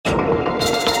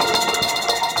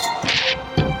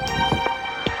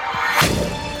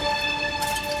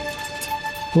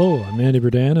Hello, I'm Andy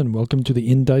Berdan, and welcome to the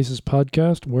Indices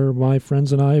podcast, where my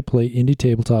friends and I play indie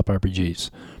tabletop RPGs.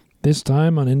 This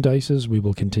time on Indices, we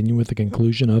will continue with the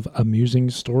conclusion of Amusing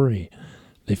Story,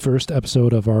 the first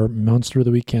episode of our Monster of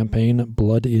the Week campaign,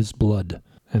 Blood is Blood.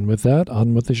 And with that,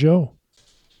 on with the show.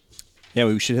 Yeah,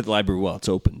 we should hit the library while it's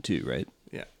open too, right?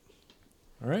 Yeah.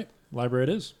 All right, library it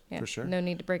is. Yeah, For sure. No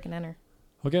need to break and enter.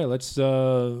 Okay, let's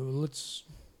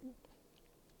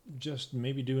just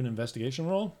maybe do an investigation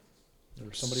roll.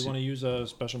 Or somebody want to use a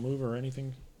special move or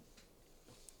anything?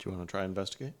 Do you want to try and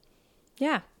investigate?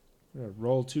 Yeah.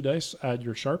 Roll 2 dice, add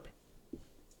your sharp. I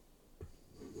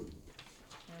don't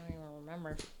even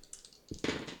remember.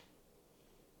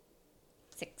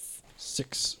 6.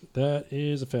 6. That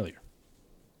is a failure.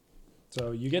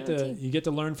 So you get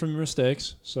to learn from your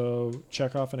mistakes. So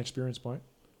check off an experience point.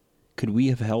 Could we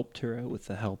have helped her out with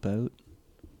the help out?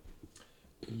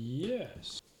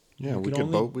 Yes. Yeah, You we could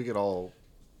could only- we could all.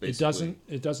 It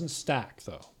doesn't stack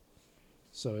though.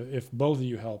 So if both of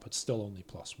you help, it's still only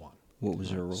 +1. What was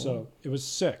her roll? So it was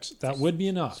 6. That would be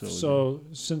enough. So- So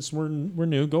since we're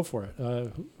new, go for it.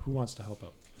 Who wants to help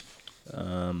out?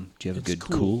 Do you have a It's good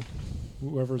cool.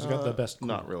 cool? Whoever's got the best. Cool.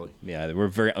 Not really. Yeah, we're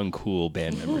very uncool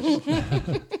band members.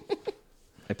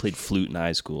 I played flute in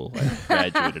high school. I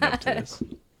graduated up to this.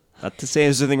 Not to say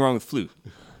there's anything wrong with flute.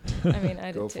 I mean,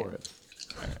 I did Go too. for it.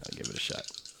 All right, I'll give it a shot.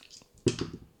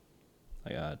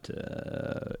 I got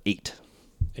 8.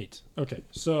 8. Okay,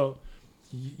 so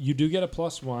you do get a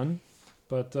 +1,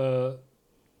 but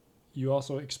you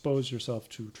also expose yourself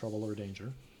to trouble or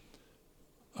danger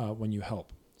when you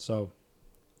help. So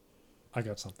I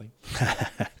got something.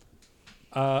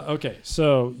 Okay,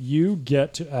 so you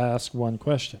get to ask one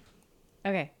question.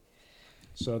 Okay.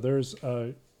 So there's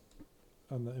on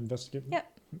the investigate.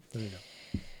 Yep. There you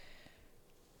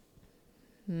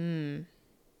go.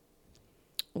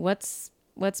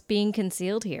 What's being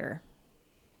concealed here?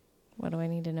 What do I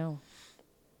need to know?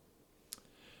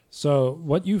 So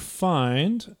what you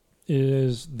find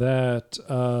is that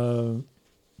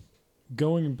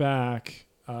going back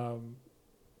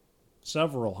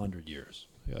several hundred years,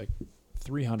 like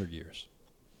 300 years,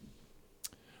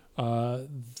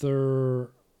 the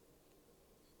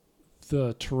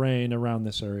terrain around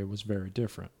this area was very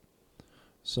different.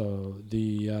 So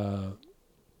the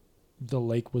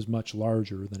lake was much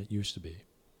larger than it used to be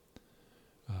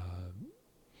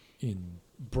in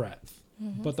breadth.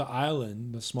 But the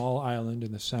island, the small island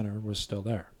in the center, was still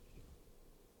there.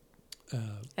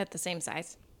 At the same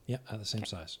size. Yeah, at the same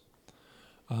size.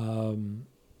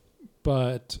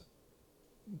 But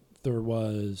there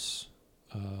was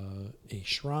a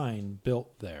shrine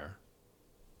built there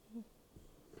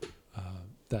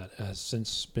that has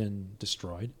since been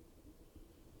destroyed.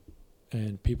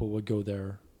 And people would go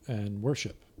there and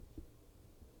worship.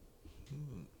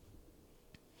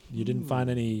 You didn't find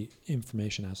any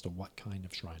information as to what kind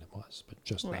of shrine it was, but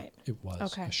just Right. that it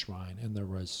was Okay. a shrine, and there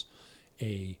was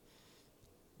a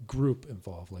group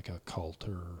involved, like a cult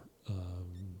or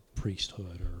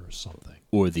priesthood or something,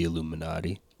 Or the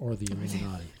Illuminati. or the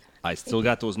Illuminati. I still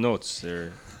got those notes.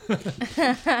 They're look,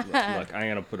 I'm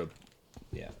gonna put a.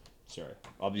 Yeah, sorry.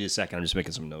 I'll be a second. I'm just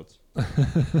making some notes.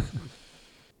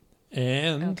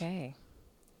 And Okay.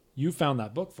 you found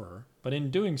that book for her, but in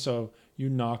doing so, you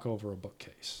knock over a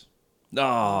bookcase. No.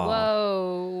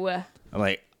 Whoa. I'm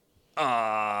like,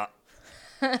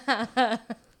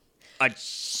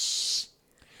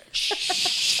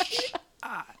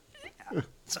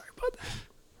 sorry about that.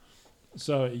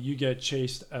 So you get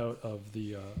chased out of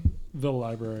the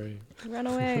library. Run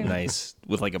away. Nice.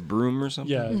 With like a broom or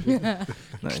something? Yeah.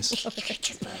 Nice.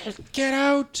 Get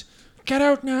out! Get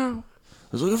out now!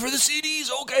 I was looking for the CDs.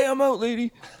 Okay, I'm out,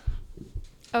 lady.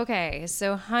 Okay,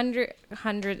 so over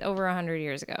 100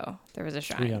 years ago, there was a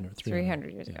shrine.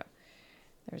 300 years yeah. ago,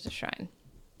 there was a shrine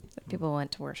that people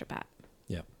went to worship at.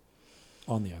 Yeah.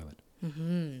 On the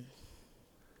island.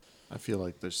 I feel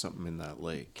like there's something in that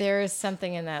lake. There is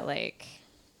something in that lake.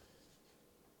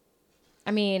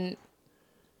 I mean,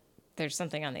 there's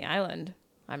something on the island,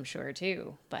 I'm sure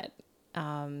too. But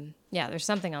yeah, there's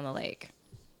something on the lake.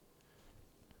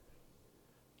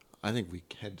 I think we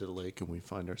head to the lake and we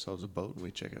find ourselves a boat and we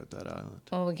check out that island.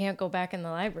 Well, we can't go back in the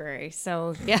library,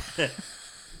 so yeah.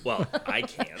 Well, I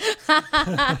can't.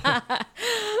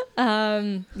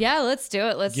 Yeah, let's do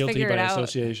it. Let's Guilty figure by it out.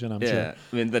 association, I'm Yeah, sure.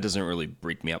 I mean, that doesn't really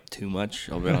break me up too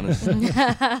much, I'll be honest.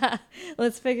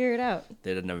 Let's figure it out.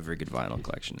 They didn't have a very good vinyl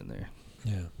collection in there.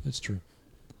 Yeah, it's true.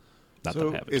 Not So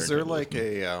that I have a is there turntable like with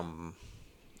me.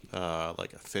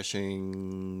 like a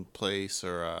fishing place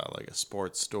or like a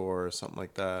sports store or something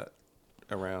like that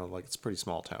around? Like, it's a pretty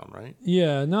small town, right?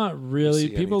 Yeah, not You really.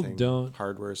 see People anything, don't.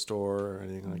 hardware store or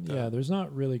anything like that. Yeah, there's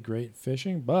not really great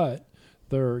fishing, but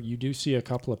you do see a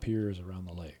couple of piers around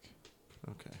the lake.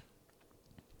 Okay.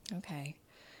 Okay.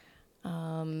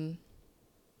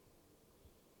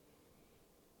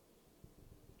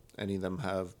 Any of them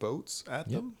have boats at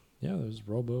Yep. them? Yeah, there's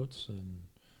rowboats and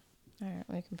All right,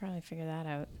 we can probably figure that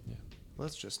out.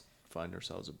 Let's just find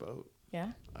ourselves a boat.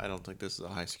 Yeah? I don't think this is a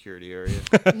high security area.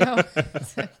 No.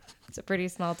 It's a pretty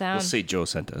small town. We'll say Joe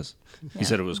sent us. Yeah. He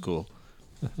said it was cool.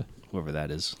 Whoever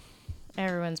that is.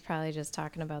 Everyone's probably just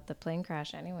talking about the plane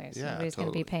crash anyway, so Yeah, nobody's going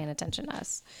to be totally. paying attention to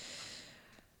us.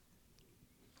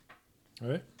 all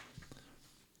right.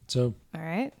 So, All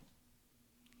right?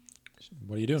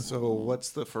 what are you doing? So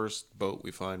what's the first boat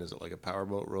we find? Is it like a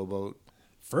powerboat, rowboat?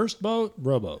 First boat,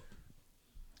 rowboat.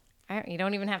 You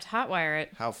don't even have to hotwire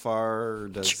it. How far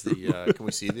does the can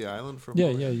we see the island from Yeah,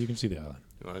 over yeah, here? you can see the island.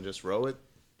 You want to just row it?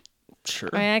 Sure.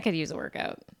 I mean, I could use a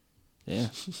workout. Yeah.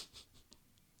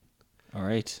 All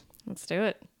right. Let's do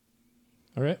it.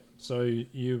 All right. So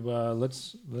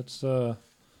let's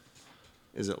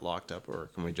Is it locked up or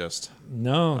can we just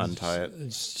no Untie it.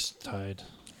 It's just tied.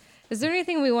 Is there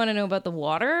anything we want to know about the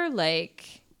water?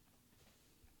 Like,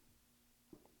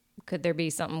 could there be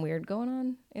something weird going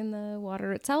on in the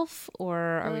water itself? Or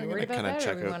are we worried about kind that? of or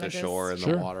check we out wanna the just- shore and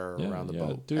Sure. the water Yeah, around the yeah.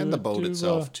 boat Do and the it- boat do,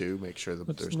 itself too. Make sure that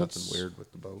let's- there's nothing let's- weird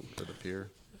with the boat or the pier.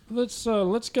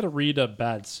 Let's get a read a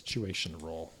bad situation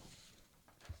roll.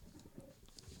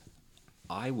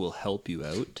 I will help you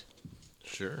out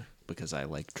Sure. because I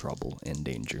like trouble and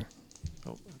danger.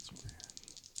 Oh, that's weird.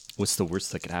 What's the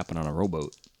worst that could happen on a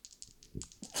rowboat?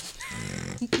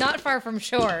 Not far from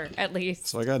shore, at least.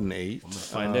 So I got an 8. I'm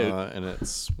find out. And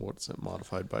it's what's it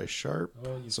modified by sharp?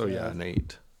 Oh, you So yeah, failed. an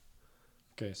 8.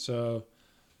 Okay, so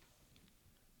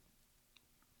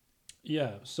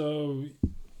yeah, so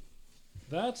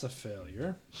that's a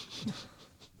failure.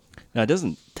 Now, it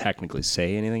doesn't technically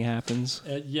say anything happens.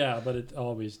 Yeah, but it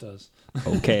always does.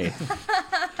 Okay.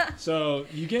 So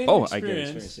you gain Oh, I get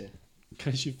experience experience.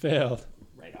 because you failed.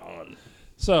 Yeah. Right on.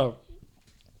 So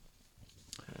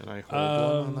And I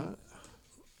hold one on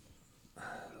that.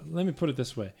 let me put it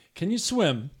this way: can you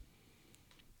swim?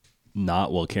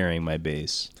 Not while carrying my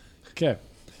base. Okay.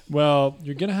 Well,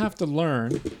 you're gonna have to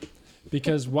learn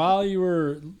because while you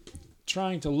were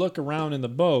trying to look around in the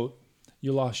boat,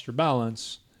 you lost your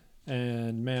balance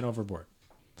and man overboard.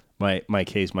 My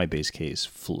base case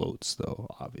floats though,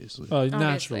 obviously.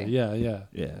 Naturally, yeah.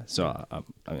 Yeah, so I'm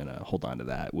gonna hold on to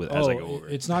that as I go over.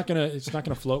 It's not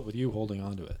gonna float with you holding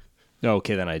onto it.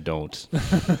 Okay, then I don't.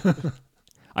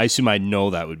 I assume I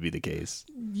know that would be the case.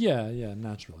 Yeah,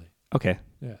 naturally. Okay,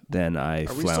 Yeah. then I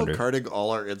Are we flounder. still carting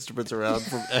all our instruments around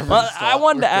from every Well, stop? I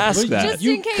wanted to ask Well, that. Just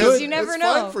in case, Because you never it's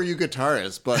know. fine for you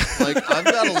guitarists, but like I've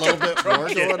got a little bit more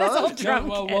going on. Yeah,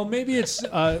 well, maybe it's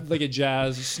like a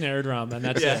jazz snare drum, and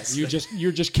that's Yes. it.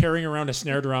 You're just carrying around a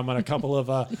snare drum on a couple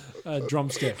of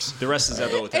drumsticks. The rest is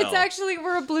at the hotel. It's actually,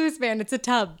 we're a blues band. It's a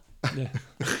tub.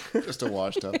 Just a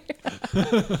washed up.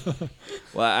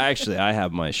 Well, actually, I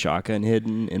have my shotgun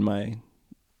hidden in my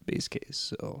base case,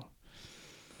 so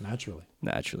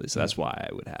Naturally. so that's why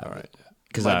I would have All right. it.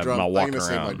 Because My I'm drum- not walking gonna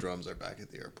say my around. drums are back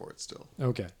at the airport still.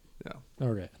 Okay. Yeah.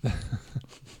 Okay.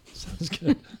 Sounds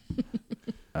good.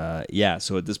 Yeah,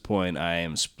 so at this point, I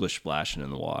am splish splashing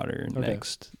in the water Okay.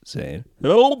 next, saying,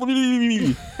 "Help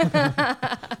me!"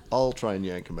 I'll try and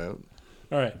yank him out.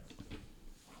 All right.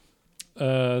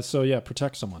 So yeah,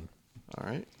 protect someone. All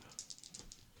right.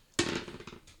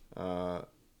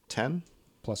 10.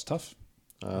 Plus tough.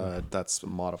 That's a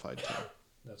modified 10.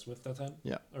 That's with the 10?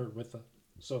 Yeah. Or with the.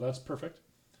 So that's perfect.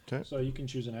 Okay. So you can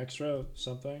choose an extra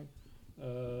something,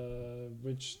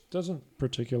 which doesn't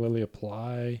particularly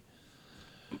apply.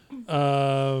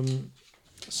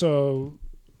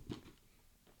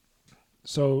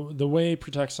 So the way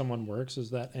protect someone works is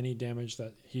that any damage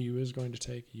that he is going to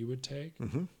take, you would take.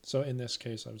 Mm-hmm. So in this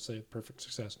case, I would say perfect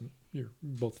success. You're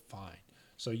both fine.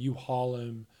 So you haul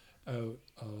him out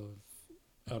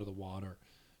of the water,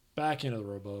 back into the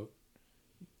rowboat.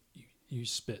 You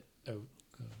spit out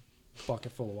a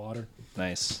bucket full of water.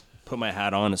 Nice. Put my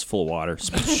hat on. It's full of water.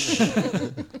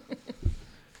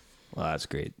 Well, that's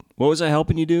great. What was I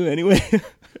helping you do anyway?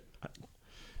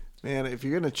 Man, if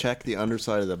you're going to check the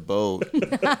underside of the boat,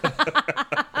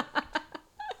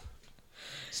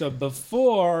 So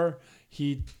before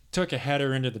he took a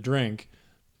header into the drink,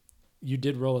 you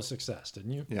did roll a success,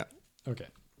 didn't you? yeah. Okay.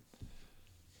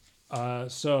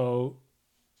 So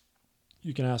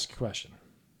you can ask a question.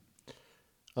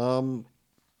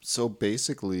 So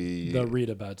basically, The read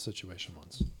a bad situation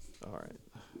ones. all right.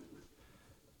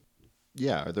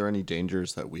 Yeah, are there any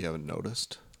dangers that we haven't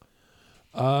noticed?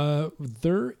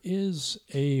 There is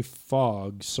a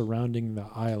fog surrounding the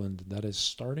island that is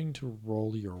starting to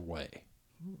roll your way.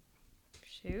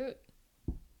 Shoot.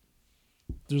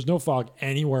 There's no fog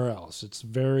anywhere else. It's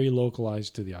very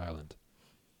localized to the island.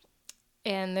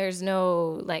 And there's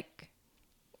no like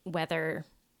weather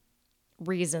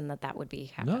reason that would be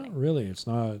happening. Not really. It's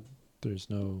not. There's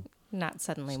no. Not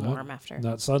suddenly It's not- warm after.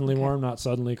 Not suddenly Okay. warm. Not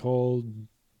suddenly cold.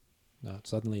 Not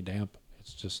suddenly damp.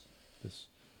 It's just this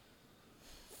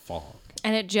fog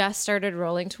And it just started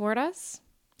rolling toward us.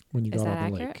 when you Is got that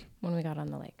on the accurate? lake. When we got on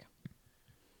the lake.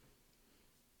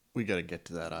 We got to get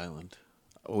to that island.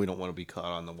 We don't want to be caught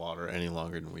on the water any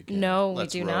longer than we can. No,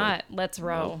 Let's we do row. not. Let's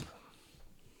row. Nope.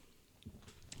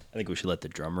 I think we should let the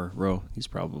drummer row. He's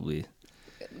probably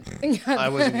I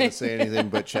wasn't going to say anything,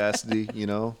 but Chastity,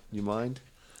 you mind?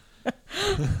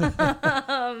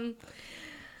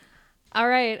 All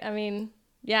right. I mean,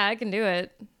 yeah, I can do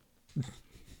it.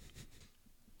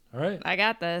 All right. I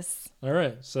got this. All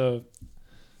right. So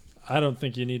I don't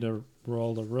think you need to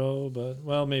roll the row, but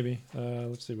well, maybe.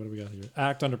 Let's see. What do we got here?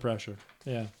 Act under pressure.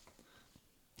 Yeah.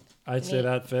 I'd say Neat.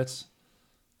 that fits.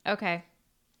 Okay.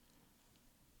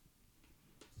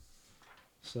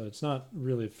 So it's not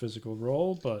really a physical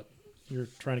roll, but you're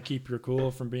trying to keep your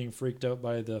cool from being freaked out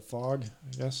by the fog,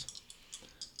 I guess.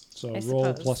 So I roll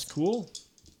suppose. plus cool.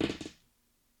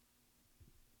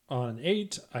 On an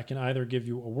 8, I can either give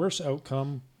you a worse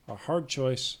outcome, a hard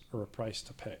choice, or a price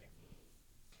to pay.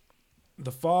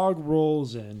 The fog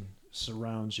rolls in,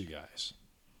 surrounds you guys.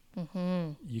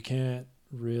 Mm-hmm. You can't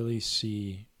really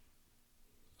see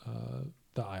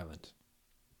the island.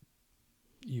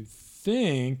 You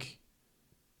think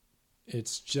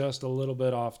it's just a little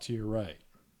bit off to your right.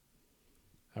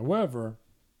 However,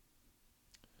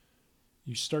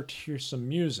 you start to hear some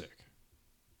music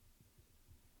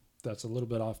that's a little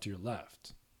bit off to your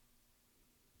left.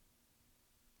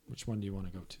 Which one do you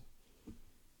want to go to?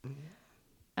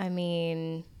 I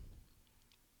mean,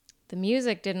 the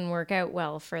music didn't work out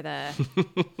well for the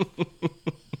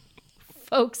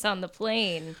folks on the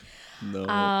plane.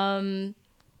 no.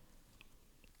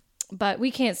 But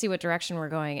we can't see what direction we're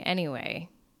going anyway,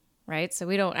 right? So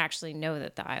we don't actually know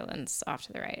that the island's off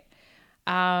to the right.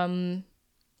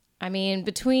 I mean,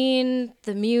 between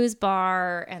the Muse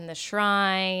Bar and the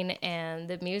shrine and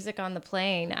the music on the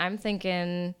plane, I'm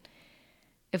thinking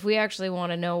if we actually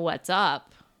want to know what's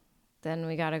up, then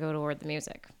we got to go toward the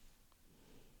music.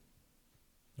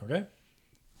 Okay.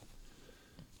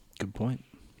 Good point.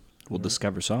 We'll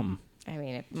discover something. I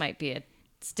mean, it might be a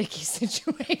sticky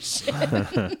situation.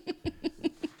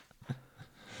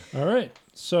 All right.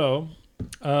 So,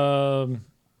 by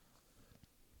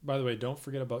the way, don't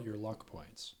forget about your luck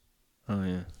points. Oh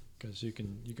yeah. Because you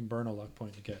can burn a luck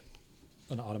point to get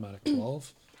an automatic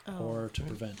 12 or to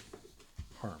prevent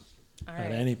harm All at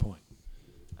right. any point.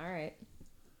 All right.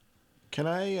 Can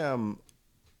I, I'm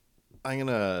going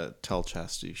to tell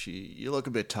Chastity, you look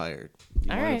a bit tired. You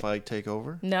All mind right. if I take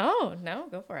over? No,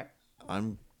 go for it.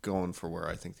 I'm going for where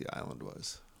I think the island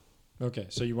was. Okay,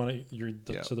 so you want to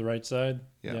Yeah. to the right side?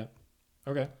 Yeah.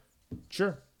 Okay.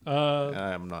 Sure.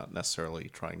 I'm not necessarily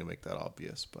trying to make that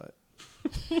obvious, but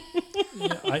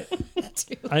Yeah,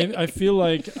 I feel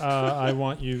like I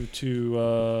want you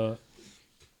to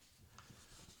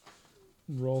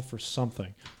roll for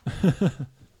something.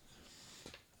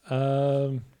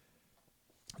 Do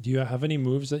you have any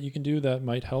moves that you can do that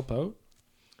might help out?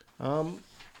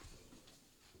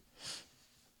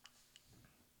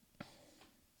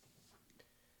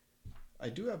 I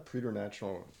do have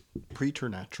preternatural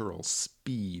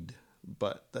speed,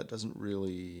 but that doesn't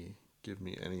really give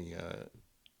me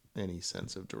any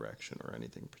sense of direction or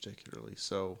anything particularly.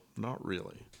 So not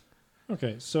really.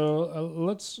 Okay, so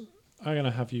I'm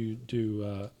gonna have you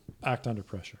do act under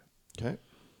pressure. Okay.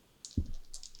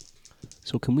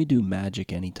 So can we do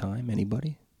magic anytime?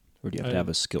 Anybody? Or do you have to I- have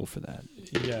a skill for that?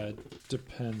 Yeah,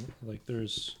 depend. Like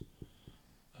there's,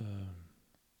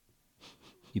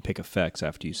 You pick effects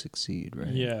after you succeed, right?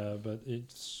 yeah, but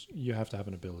you have to have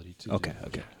an ability to. Okay, do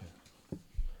okay.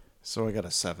 So I got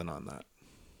a 7 on that.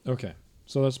 Okay,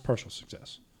 so that's partial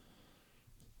success.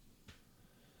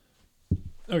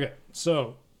 Okay,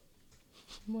 so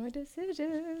More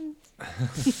decisions.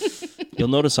 You'll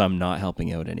notice I'm not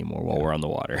helping out anymore while we're on the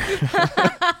water.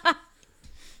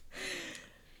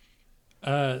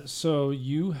 so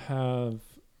you're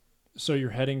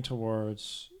heading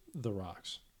towards the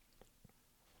rocks.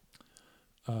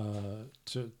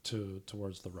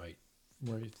 Towards the right,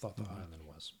 where you thought the island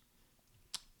was.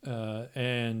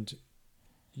 And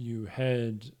you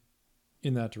head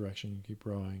in that direction. You keep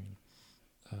rowing.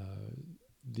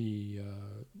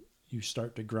 you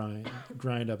start to grind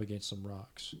up against some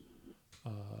rocks.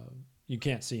 You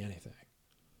can't see anything,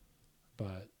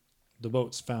 but the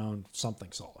boat's found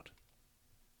something solid.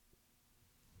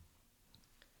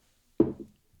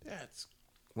 Yeah,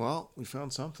 well, we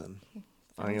found something. Found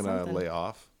I'm gonna something. lay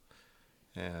off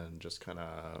and just kind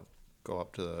of go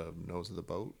up to the nose of the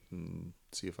boat and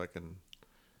see if I can.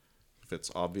 If it's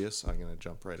obvious, I'm gonna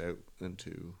jump right out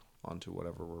onto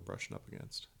whatever we're brushing up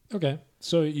against. Okay,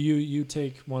 so you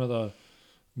take one of the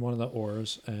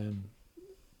oars and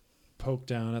poke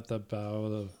down at the bow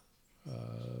of the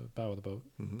boat,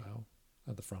 Mhm. bow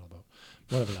at the front of the boat,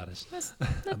 whatever that is.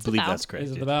 I believe that's correct.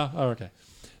 Is it yeah. the bow? Oh, okay.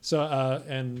 So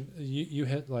and you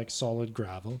hit like solid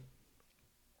gravel,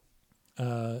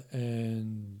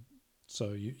 and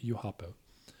so you hop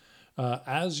out.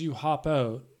 As you hop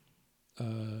out,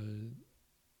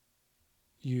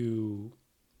 you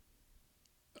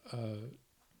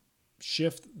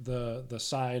shift the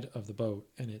side of the boat,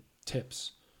 and it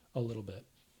tips a little bit,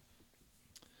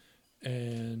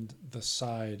 and the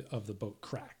side of the boat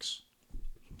cracks.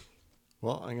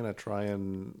 Well, I'm gonna try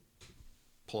and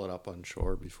pull it up on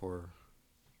shore before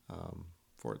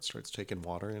it starts taking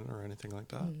water in or anything like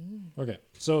that. Okay,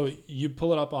 so you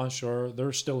pull it up on shore.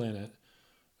 They're still in it,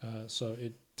 so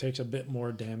it takes a bit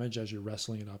more damage as you're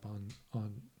wrestling it up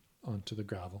onto the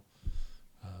gravel,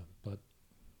 but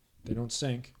they don't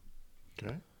sink.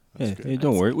 Okay, Yeah, that's good. hey,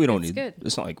 don't worry. We don't that's need. good.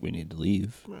 It's not like we need to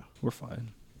leave. Yeah. We're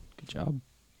fine. Good job.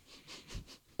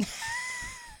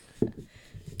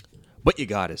 But you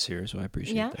got us here, so I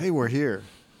appreciate Yeah. that. Hey, we're here.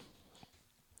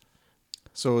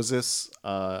 So is this?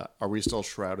 Are we still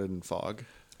shrouded in fog?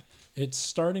 It's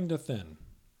starting to thin.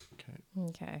 Okay.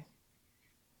 Okay.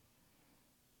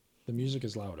 The music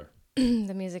is louder,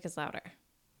 The music is louder.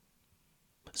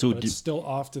 So, but it's still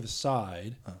off to the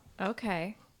side,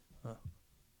 Okay.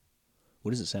 what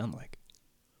does it sound like?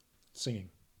 singing.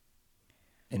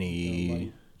 Any?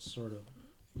 Light, sort of.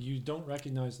 You don't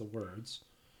recognize the words.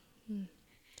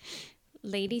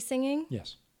 Lady singing?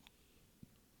 Yes.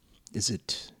 Is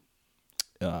it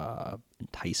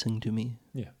enticing to me?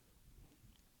 Yeah.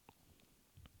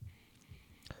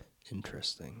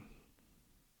 Interesting.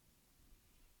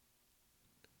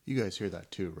 You guys hear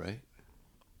that too, right?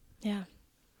 Yeah.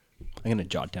 I'm gonna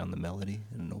jot down the melody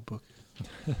in a notebook.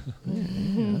 Yeah,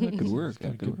 that could work. Got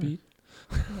a That could good work. beat.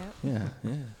 Yep.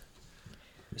 Yeah.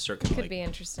 Start kind of Could like be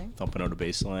interesting. thumping out a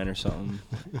bass line or something.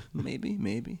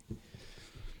 maybe.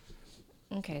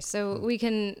 Okay, so we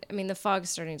can, I mean, the fog's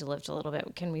starting to lift a little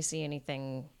bit. Can we see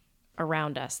anything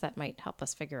around us that might help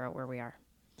us figure out where we are?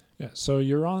 Yeah. So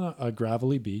you're on a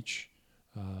gravelly beach.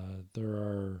 There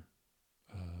are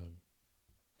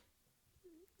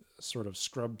sort of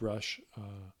scrub brush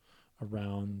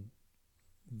around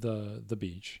the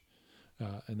beach,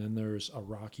 and then there's a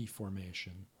rocky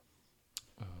formation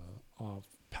off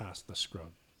past the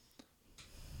scrub.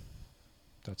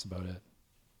 That's about it.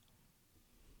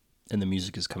 And the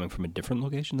music is coming from a different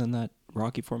location than that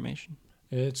rocky formation.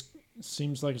 It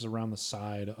seems like it's around the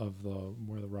side of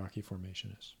where the rocky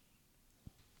formation is.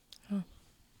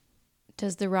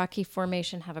 Does the rocky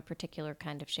formation have a particular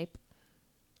kind of shape?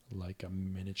 Like a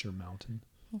miniature mountain.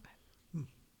 Okay.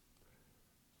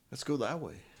 Let's go that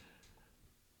way.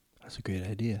 That's a great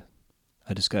idea.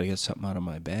 I just got to get something out of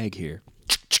my bag here.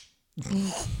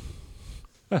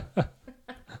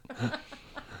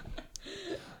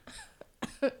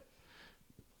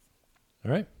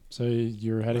 All right. So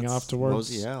you're heading Let's off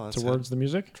towards let's towards the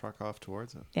music. Truck off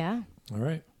towards it. Yeah. All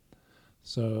right.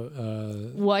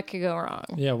 So What could go wrong?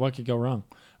 yeah, what could go wrong?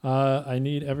 I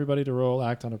need everybody to roll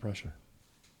act under pressure.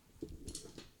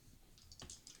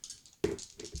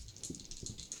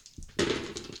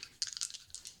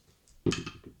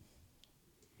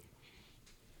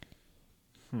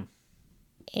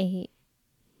 Eight.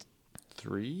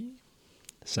 3.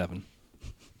 7.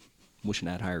 Wishing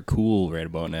I had higher cool right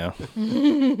about now.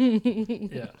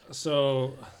 Yeah.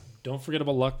 So don't forget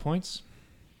about luck points.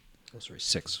 Oh, sorry,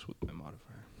 6 with my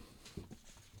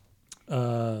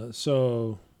modifier.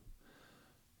 So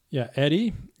yeah,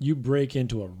 Eddie, you break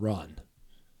into a run.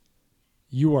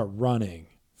 You are running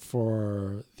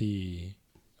for the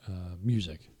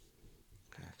music.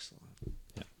 Excellent.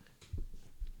 Yeah.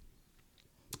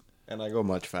 And I go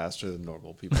much faster than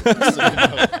normal people.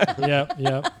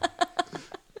 Yeah.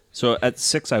 So at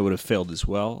 6, I would have failed as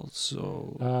well.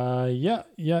 So Yeah.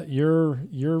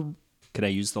 You're can I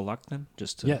use the luck then?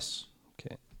 Just to, yes.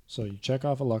 Okay, So you check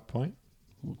off a luck point.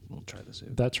 we'll try this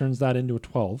out. That turns that into a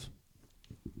 12.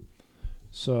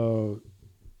 So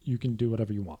you can do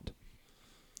whatever you want.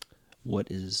 What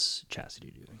is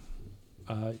Chastity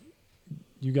doing?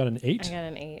 You got an 8? I got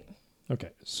an 8.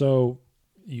 Okay, so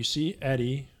you see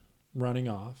Eddie running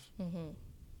off,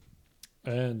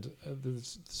 and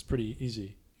this is pretty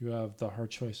easy. You have the hard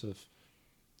choice of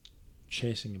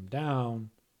chasing him down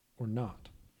or not,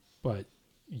 but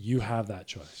you have that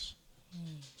choice.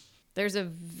 There's a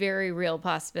very real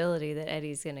possibility that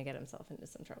Eddie's going to get himself into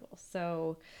some trouble.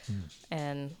 So,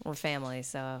 and we're family,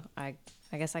 so I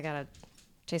guess I got to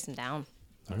chase him down.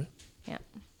 All right. Yeah.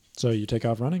 So you take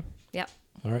off running? Yep.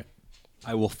 All right.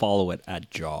 I will follow it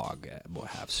at jog at about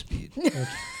half speed.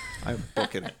 I'm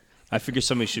booking it. I figure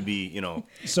somebody should be,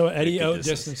 So Eddie Good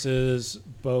outdistances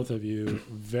both of you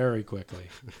very quickly,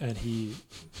 and he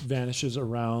vanishes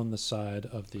around the side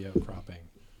of the outcropping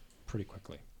pretty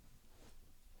quickly.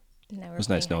 Now it was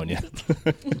nice knowing you.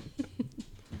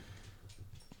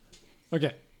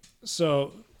 Okay,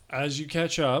 so as you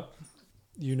catch up,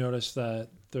 you notice that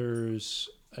there's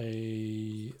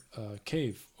a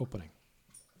cave opening.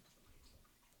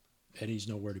 Eddie's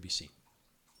nowhere to be seen.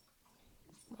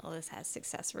 Well, this has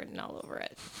success written all over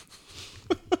it.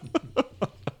 You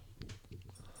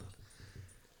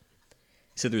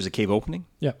said there was a cave opening?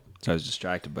 Yeah. So I was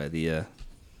distracted by the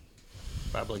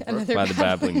Babbling brook. Another by the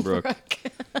babbling brook.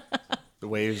 The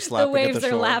waves The lapping at waves the are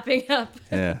shore. lapping up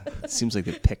Yeah. It seems like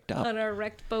they picked up. on our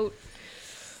wrecked boat.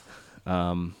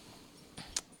 All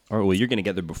right, well, you're going to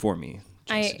get there before me.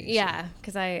 Jesse, Yeah,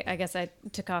 because I guess I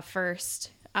took off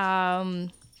first.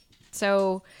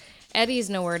 So Eddie's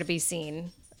nowhere to be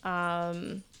seen.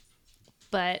 But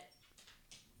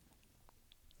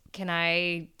can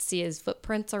I see his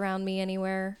footprints around me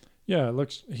anywhere? Yeah, it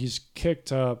looks. He's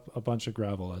kicked up a bunch of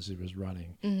gravel as he was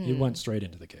running. He went straight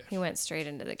into the cave. He went straight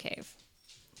into the cave.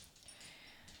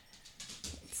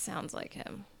 Sounds like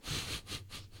him.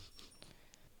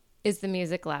 Is the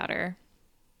music louder?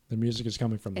 The music is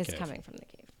coming from the It's cave. coming from the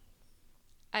cave.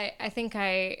 I think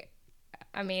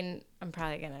I mean, I'm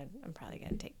probably gonna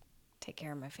take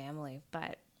care of my family,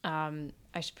 but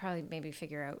I should probably maybe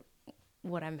figure out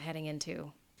what I'm heading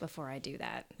into before I do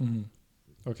that.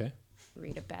 Okay,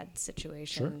 Read a bad sure,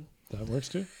 situation. that works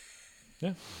too.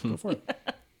 Yeah, go for it.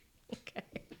 Okay.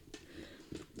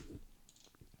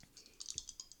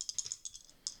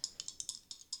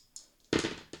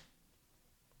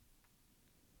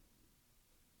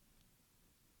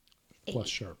 Plus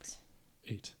sharp.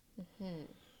 8.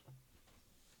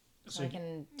 So I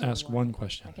can do Ask one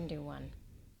question. I can do one.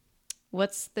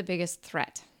 What's the biggest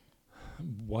threat?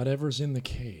 Whatever's in the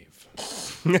cave.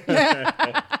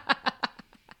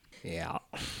 Yeah.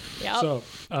 Yep. So,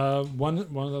 one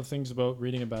of the things about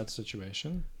reading a bad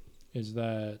situation is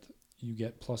that you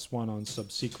get +1 on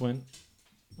subsequent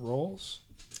rolls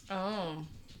Oh.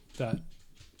 that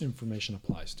information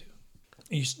applies to.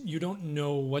 You don't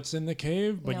know what's in the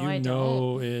cave, but No, you I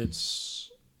know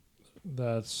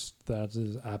that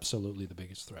is absolutely the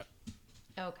biggest threat.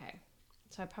 Okay.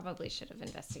 So I probably should have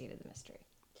investigated the mystery.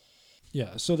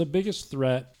 Yeah, so the biggest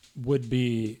threat would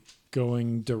be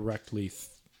going directly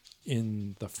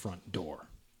in the front door,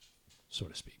 so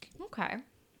to speak. Okay.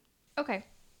 Okay.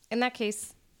 In that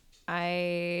case,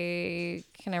 can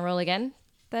I roll again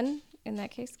then? In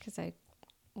that case, because I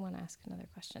want to ask another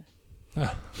question.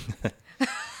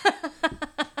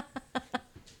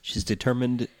 She's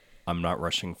determined I'm not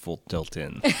rushing full tilt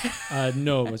in.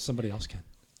 No, but somebody else can.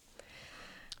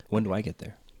 When do I get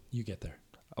there? You get there.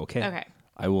 Okay. Okay.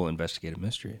 I will investigate a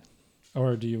mystery.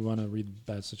 Or do you want to read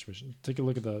bad situation? Take a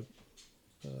look at the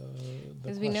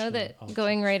Because we know that options.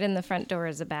 going right in the front door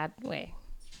is a bad way.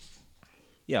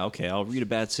 Yeah, okay. I'll read a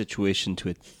bad situation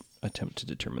to attempt to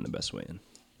determine the best way in.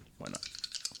 Why not?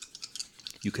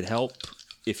 You could help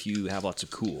if you have lots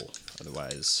of cool.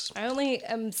 Otherwise, I only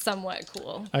am somewhat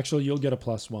cool. Actually, you'll get a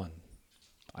 +1.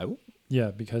 I will.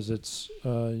 Yeah, because it's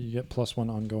you get +1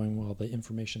 ongoing while the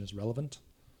information is relevant.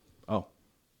 Oh.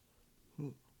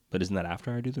 But isn't that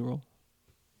after I do the roll?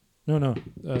 No,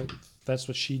 that's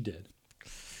what she did.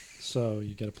 So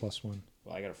you get a +1.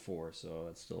 Well, I got a 4, so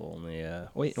that's still only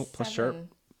wait, no, plus sharp. 7.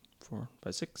 4,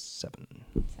 5, 6, 7.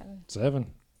 7.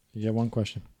 7. You get one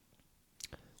question.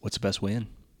 What's the best way in?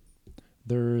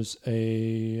 There's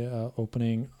a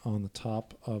opening on the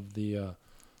top of the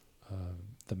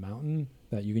mountain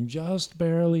that you can just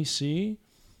barely see.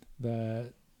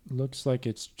 That looks like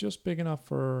it's just big enough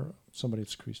for somebody to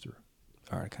squeeze through.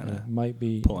 All right, kind It of might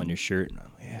be. pull on your shirt.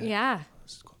 And Yeah.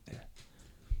 let's go up there.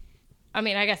 I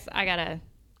mean, I guess I gotta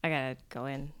go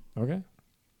in Okay.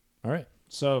 All right.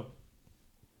 So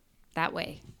that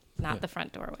way, not Yeah. the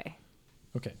front doorway.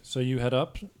 okay. So you head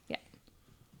up. Yeah.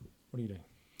 What are you doing?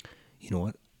 You know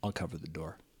what? I'll cover the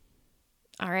door.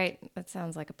 All right. That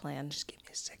sounds like a plan. Just give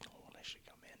me a signal when I should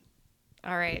come in.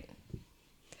 All right.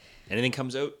 Anything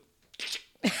comes out,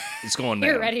 It's going down.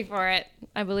 You're ready for it.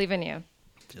 I believe in you.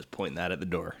 Just pointing that at the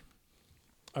door.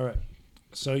 All right.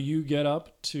 So you get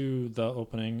up to the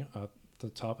opening at the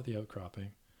top of the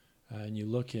outcropping, and you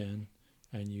look in,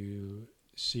 and you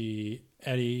see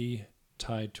Eddie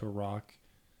tied to a rock.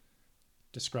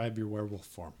 Describe your werewolf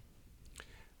form.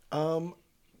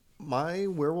 My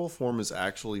werewolf form is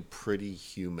actually pretty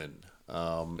human.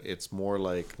 It's more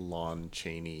like Lon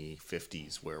Chaney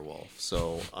 50s werewolf.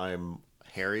 So I'm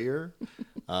hairier.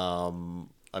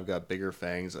 I've got bigger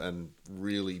fangs and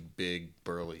really big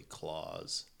burly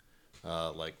claws.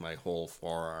 Like my whole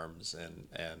forearms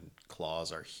and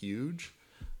claws are huge,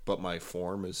 but my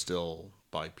form is still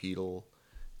bipedal,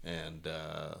 and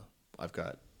I've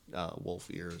got wolf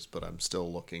ears, but I'm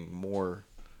still looking more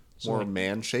like-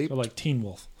 man-shaped. So like Teen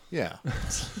Wolf. Yeah.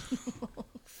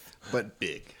 But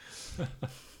big.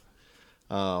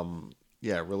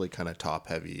 Yeah, really kind of top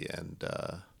heavy and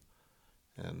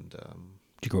Did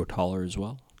you grow taller as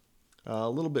well? a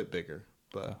little bit bigger,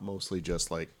 but mostly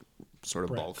just like sort of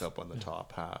Breadth. bulk up on the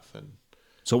top half. And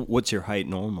So what's your height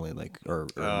normally, like, or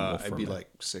wolf I'd be form? like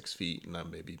 6 feet, and I'm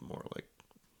maybe more like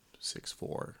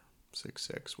 6'4",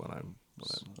 6'6" when I'm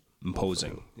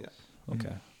imposing? yeah.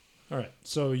 Okay. All right.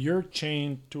 So you're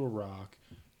chained to a rock,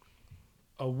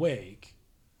 awake,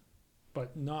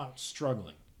 but not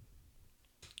struggling.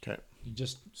 Okay. You're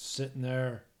just sitting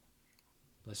there,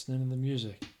 listening to the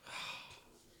music.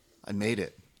 I made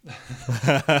it.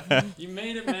 You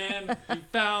made it, man. You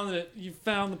found it. You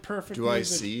found the perfect Do I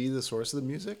music. see the source of the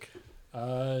music?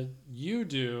 You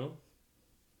do.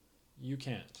 You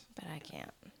can't. But I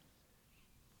can't.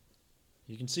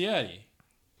 You can see Eddie,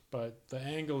 but the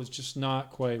angle is just not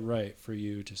quite right for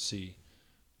you to see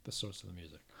the source of the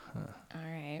music. All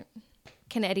right.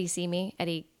 Can Eddie see me?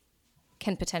 Eddie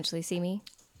can potentially see me.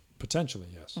 Potentially,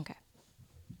 yes. Okay.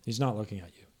 He's not looking at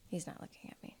you. He's not looking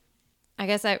at me. I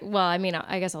guess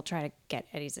I'll try to get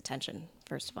Eddie's attention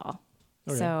first of all.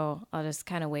 Okay. So I'll just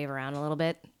kind of wave around a little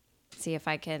bit, see if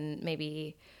I can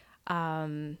maybe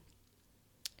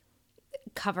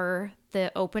cover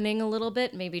the opening a little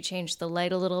bit, maybe change the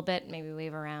light a little bit, maybe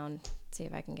wave around, see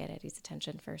if I can get Eddie's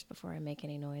attention first before I make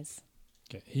any noise.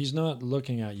 Okay. He's not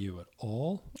looking at you at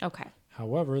all. Okay.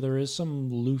 However, there is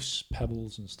some loose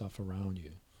pebbles and stuff around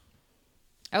you.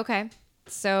 Okay.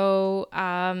 So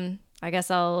I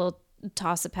guess I'll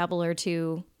toss a pebble or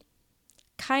two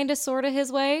kind of sort of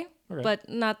his way, Okay. but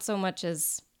not so much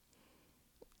as,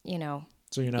 you know,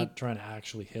 So you're not trying to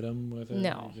actually hit him with it?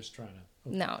 No. You're just trying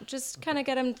to... no, just kind of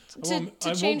get him I to won't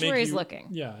change make where he's you- looking.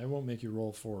 Yeah, I won't make you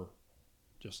roll for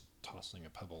just tossing a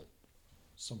pebble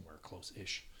somewhere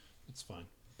close-ish. It's fine.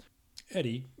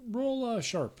 Eddie, roll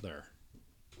sharp there.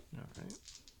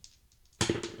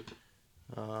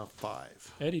 All right.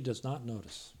 5. Eddie does not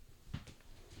notice.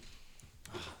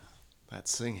 That's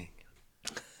singing.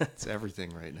 It's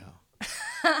everything right now.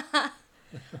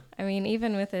 I mean,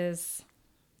 even with his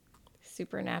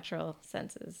supernatural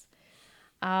senses,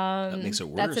 That makes it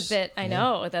worse. that's a bit. I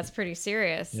know that's pretty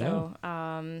serious. Yeah.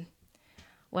 So,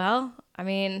 well, I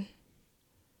mean,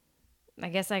 I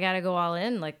guess I got to go all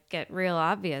in, like get real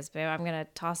obvious, babe. I'm gonna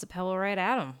toss a pebble right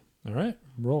at him. All right,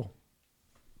 roll.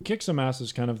 Kick some ass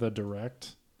is kind of the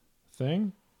direct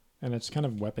thing, and it's kind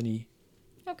of weapony.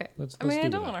 Okay. Let's I mean, do I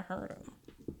don't that. want to hurt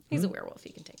him. He's a werewolf. He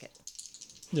can take it.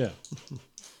 Yeah.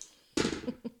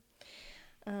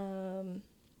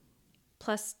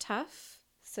 Plus tough,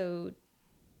 so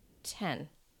 10.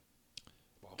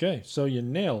 Okay, so you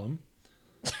nail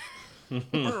him.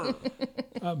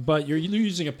 But you're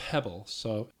using a pebble,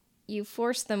 so You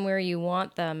force them where you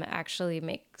want them actually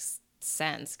makes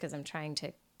sense because I'm trying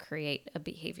to create a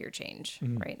behavior change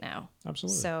right now.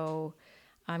 absolutely. So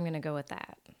I'm going to go with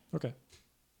that. Okay.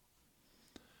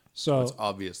 So It's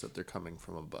obvious that they're coming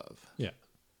from above. yeah.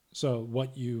 So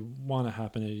what you want to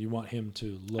happen is you want him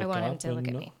to look I want him up to look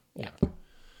and at me. Yeah.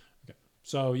 Okay.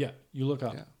 So yeah, you look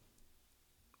up Yeah.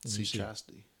 And See you see it.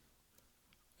 chastity.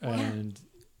 and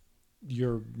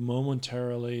you're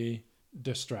momentarily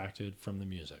distracted from the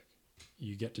music.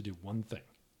 You get to do one thing.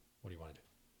 What do you want to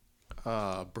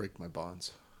do? Break my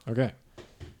bonds. Okay.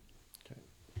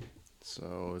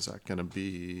 So is that gonna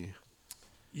be?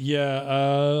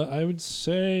 Yeah, I would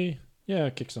say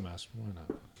kick some ass. Why not?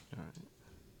 All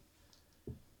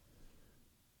right.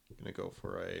 Gonna go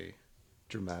for a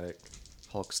dramatic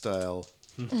Hulk style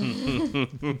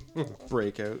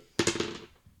breakout.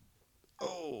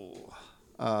 Oh,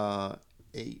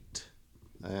 8,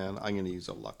 and I'm gonna use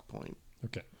a luck point.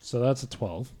 Okay, so that's a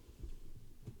 12.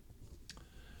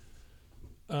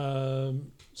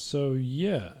 So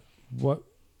yeah, what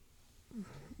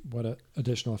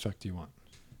additional effect do you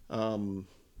want?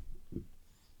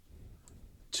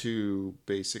 to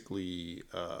basically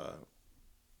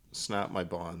snap my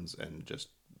bonds and just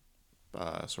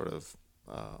sort of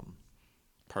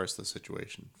parse the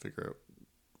situation, figure out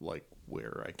like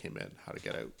where I came in, how to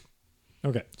get out.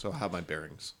 Okay. So I have my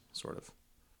bearings, sort of.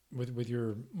 With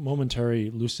your momentary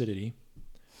lucidity,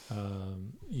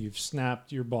 you've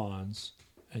snapped your bonds,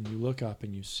 and you look up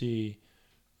and you see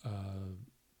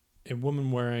a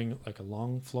woman wearing like a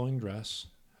long flowing dress.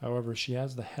 However, she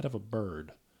has the head of a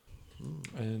bird,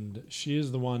 and she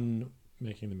is the one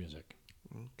making the music.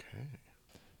 Okay.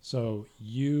 So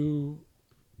you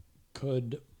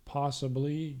could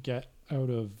possibly get out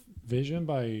of vision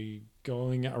by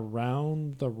going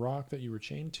around the rock that you were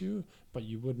chained to, but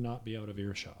you would not be out of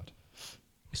earshot,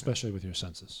 especially with your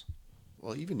senses.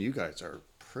 Well, even you guys are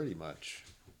pretty much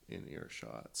in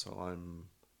earshot, so I'm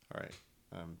all right.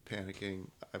 I'm panicking.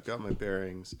 I've got my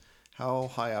bearings. How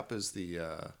high up is the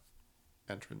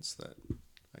entrance that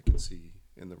I can see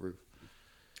in the roof?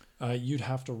 You'd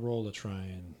have to roll to try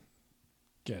and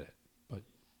get it, but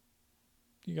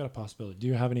you got a possibility. Do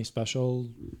you have any special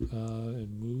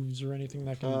moves or anything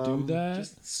that can do that?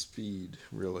 Just speed,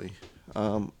 really.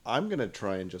 I'm gonna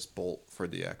try and just bolt for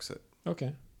the exit.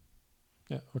 Okay.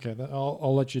 Yeah. Okay.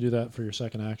 I'll let you do that for your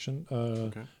second action.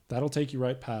 Okay. That'll take you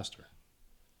right past her.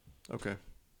 Okay.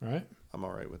 All right. I'm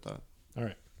all right with that. All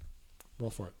right. Roll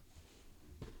for it.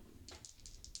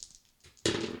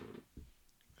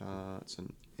 It's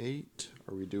an 8.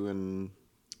 Are we doing?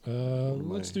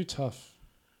 Let's do tough.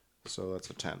 So that's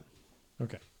a 10.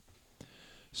 Okay.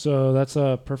 So that's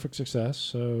a perfect success.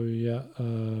 So yeah,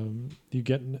 you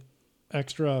get an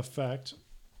extra effect.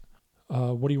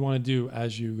 What do you want to do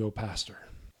as you go past her?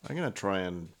 I'm gonna try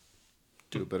and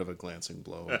do a bit of a glancing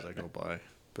blow as I go by.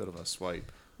 Bit of a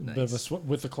swipe. Bit of a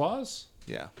with the claws?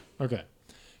 Yeah. Okay.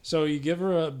 So you give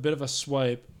her a bit of a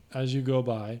swipe as you go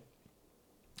by.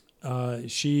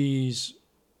 She's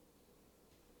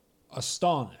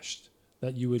astonished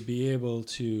that you would be able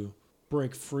to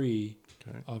break free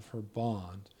of her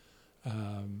bond.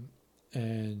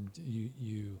 And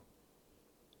you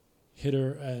hit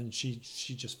her, and she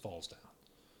just falls down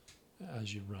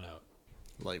as you run out.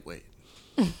 Lightweight.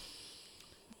 I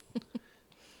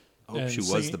hope And she was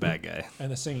singing- the bad guy.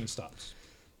 And the singing stops.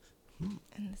 And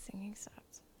the singing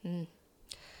stops.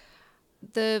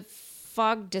 The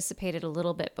fog dissipated a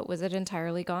little bit, but was it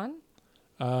entirely gone?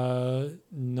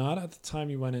 Not at the time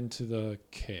you went into the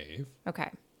cave. Okay.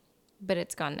 But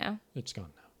it's gone now. It's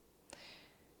gone now.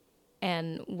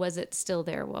 And was it still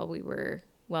there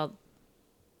while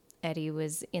Eddie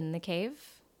was in the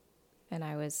cave and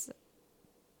I was...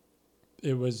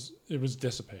 It was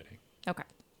dissipating. Okay.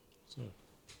 So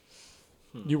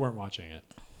you weren't watching it.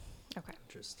 Okay.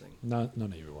 Interesting. None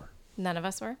of you were. None of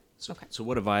us were? So, Okay. so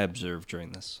what have I observed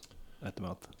during this at the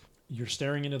mouth? You're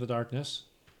staring into the darkness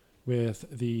with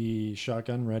the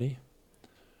shotgun ready.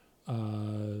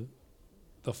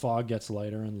 The fog gets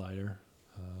lighter and lighter,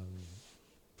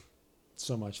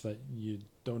 so much that you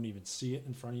don't even see it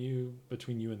in front of you,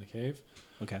 between you and the cave.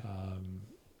 Okay.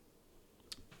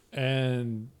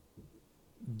 And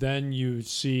then you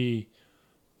see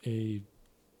a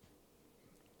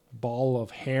ball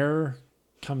of hair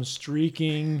come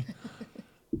streaking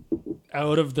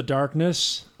out of the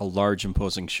darkness. A large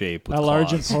imposing shape with A large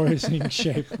claws. imposing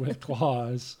shape with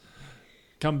claws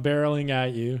come barreling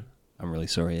at you. I'm really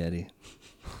sorry, Eddie.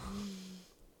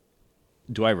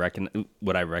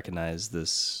 Would I recognize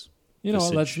this? You know,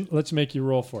 visage? let's make you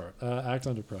roll for it. Act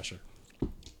under pressure.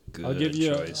 Good I'll give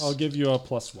you a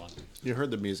 +1. You heard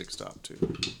the music stop too.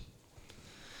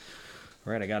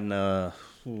 All right, I got an.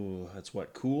 That's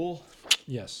what, cool.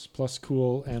 Yes, plus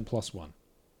cool and +1.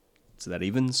 So that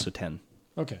evens, so 10.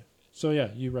 Okay, so yeah,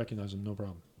 you recognize him, no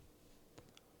problem.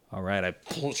 All right, I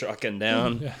pull shotgun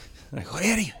down. Yeah. I go,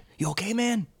 Eddie, you okay,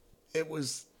 man?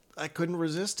 I couldn't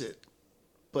resist it,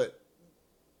 but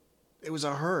it was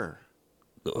a her.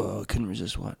 Couldn't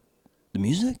resist what? The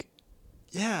music?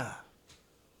 Yeah.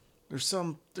 There's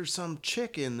some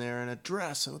chick in there in a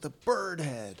dress with a bird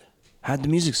head. How'd the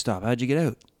music stop? How'd you get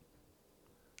out?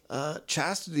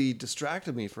 Chastity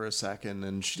distracted me for a second,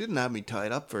 and she didn't have me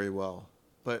tied up very well.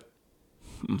 But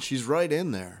she's right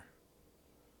in there.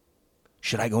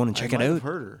 Should I go in and check I it might have out?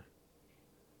 heard her.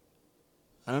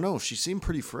 I don't know. She seemed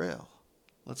pretty frail.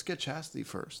 Let's get Chastity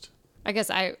first. I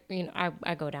guess I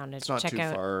go down to It's not check too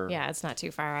out. far. Yeah, it's not too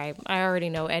far. I already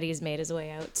know Eddie's made his way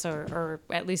out, so or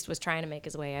at least was trying to make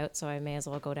his way out. So I may as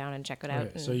well go down and check it out.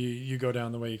 Okay, so you go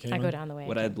down the way you came I in? go down the way.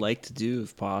 What I I'd like to do,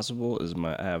 if possible, is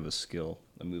I have a skill,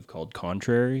 a move called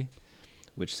Contrary,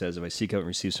 which says if I seek out and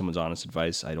receive someone's honest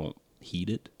advice, I don't heed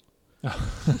it.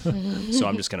 So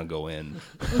I'm just going to go in.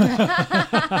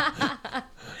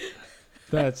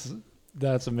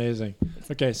 That's amazing.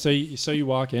 Okay, so you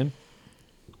walk in.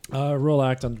 Roll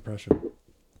act under pressure.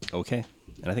 Okay.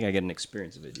 And I think I get an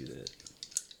experience if I do that.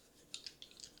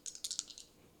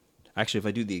 Actually, if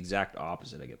I do the exact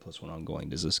opposite, I get +1 ongoing.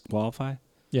 Does this qualify?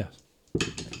 Yes.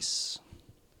 Nice.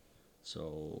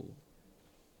 So,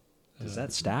 does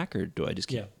that stack, or do I just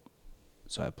keep? Yeah.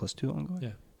 So I have +2 ongoing? Yeah.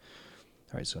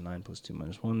 All right, so 9 + 2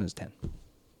 - 1 is 10.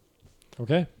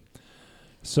 Okay.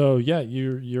 So yeah,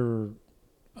 you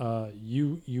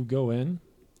go in,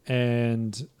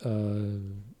 and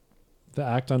the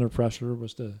act under pressure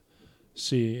was to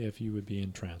see if you would be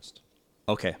entranced.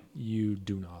 Okay. You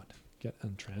do not get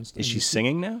entranced. Is And she you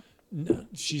singing now? No,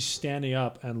 she's standing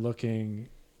up and looking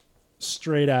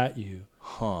straight at you,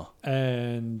 Huh.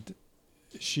 and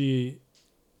she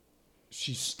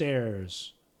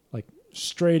stares like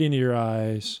straight into your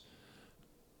eyes,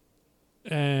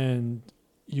 and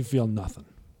you feel nothing.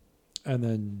 And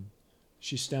then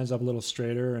she stands up a little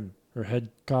straighter, and her head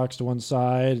cocks to one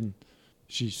side, and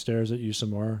she stares at you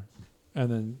some more,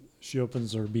 and then she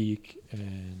opens her beak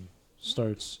and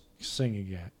starts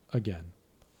singing again.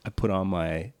 I put on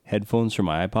my headphones from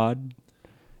my iPod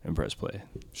and press play.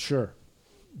 Sure.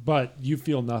 But you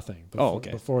feel nothing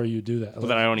okay. before you do that. Well,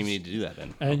 then I don't even need to do that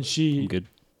then. And she I'm good.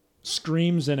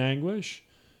 screams in anguish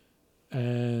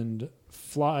and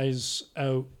flies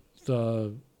out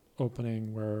the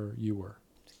opening where you were.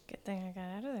 Good thing I got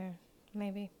out of there.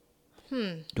 Maybe.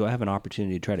 Do I have an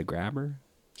opportunity to try to grab her?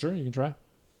 Sure, you can try.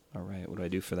 All right. What do I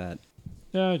do for that?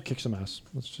 Yeah, kick some ass.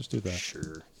 Let's just do that.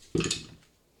 Sure. So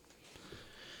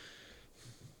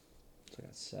I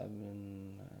got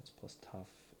 7. That's plus tough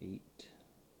 8.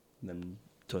 And then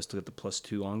do I still get the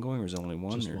 +2 ongoing, or is it only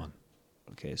 1? Just 1.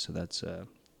 Okay, so that's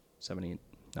 7, 8,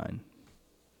 9.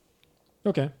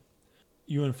 Okay.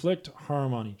 You inflict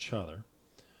harm on each other.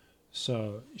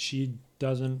 So she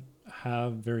doesn't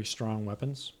have very strong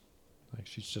weapons. Like,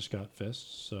 she's just got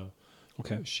fists. So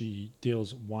Okay. she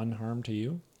deals 1 harm to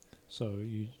you. So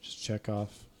you just check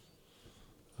off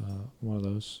one of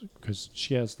those, because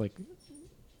she has like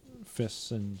fists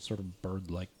and sort of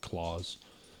bird-like claws.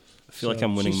 I feel like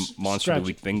I'm winning Monster of the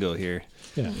Week bingo here.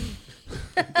 Yeah.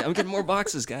 I'm getting more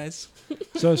boxes, guys.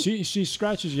 So she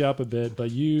scratches you up a bit, but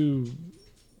you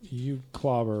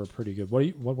clobber her pretty good.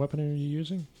 What weapon are you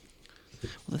using?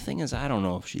 Well, the thing is, I don't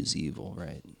know if she's evil,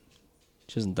 right?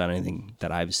 She hasn't done anything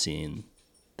that I've seen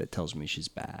that tells me she's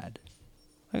bad.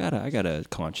 I got a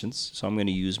conscience, so I'm going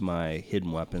to use my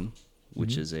hidden weapon,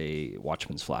 which is a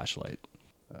Watchman's flashlight,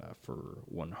 for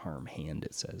 1 harm hand,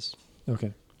 it says.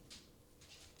 Okay.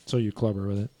 So you club her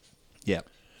with it. Yeah.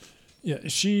 Yeah,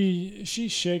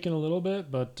 she's shaking a little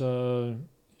bit, but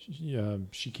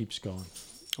she keeps going.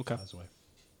 Okay. Flies away.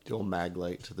 The old mag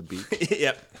light to the beak.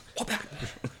 Yep.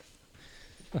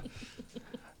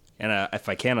 And if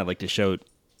I can, I'd like to shout,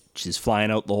 she's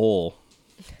flying out the hole.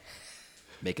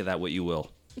 Make of that what you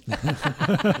will.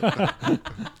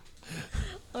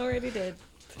 Already did.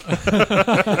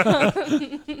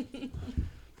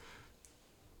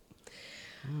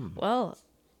 Well,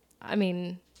 I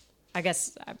mean, I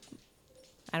guess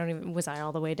I don't even. Was I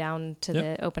all the way down to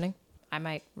Yep. the opening? I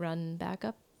might run back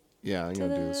up. Yeah, I'm To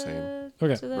going to do the same.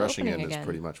 Okay. to the Rushing in opening is again.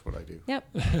 pretty much what I do.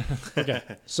 Yep. Okay.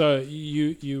 So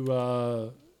you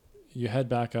head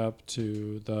back up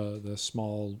to the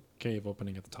small cave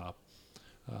opening at the top.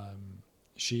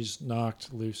 She's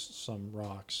knocked loose some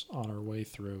rocks on her way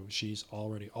through. She's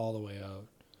already all the way out,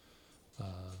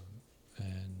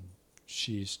 and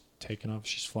she's taken off.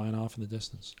 She's flying off in the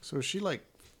distance. So is she like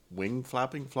wing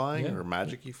flapping flying Yeah. or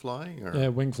magic-y flying? Or? Yeah,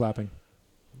 wing flapping.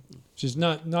 She's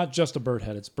not just a bird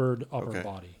head. It's bird upper Okay.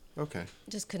 body. Okay.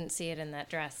 Just couldn't see it in that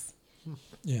dress.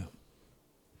 Yeah.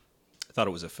 I thought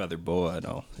it was a feather boa.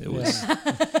 No, it was.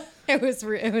 It was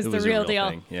the a real deal.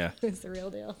 thing. Yeah. It was the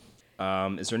real deal.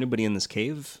 Is there anybody in this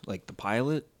cave, like the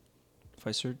pilot? If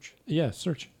I search. Yeah.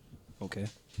 Search. Okay.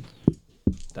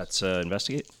 That's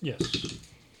investigate. Yes.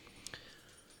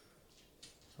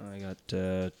 I got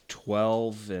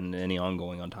 12 and any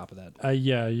ongoing on top of that.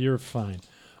 Yeah, you're fine.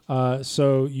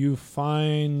 So you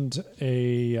find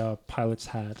a pilot's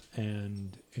hat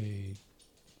and a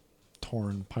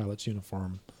torn pilot's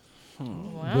uniform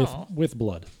Wow. with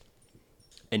blood.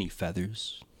 Any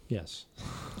feathers? Yes.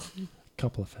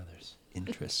 Couple of feathers.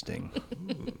 Interesting.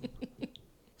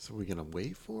 So are we going to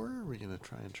wait for her? Or are we going to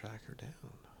try and track her down?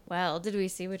 Well, did we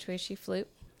see which way she flew?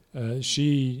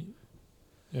 She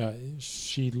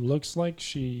looks like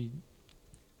she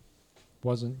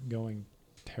wasn't going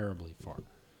terribly far.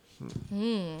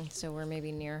 So we're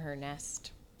maybe near her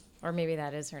nest. Or maybe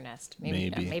that is her nest.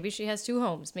 Maybe she has 2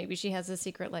 homes. Maybe she has a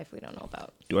secret life we don't know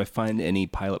about. Do I find any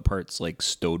pilot parts like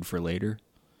stowed for later?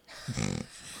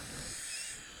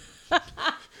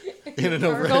 In an Cargo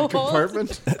overhead hold?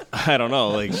 compartment. I don't know.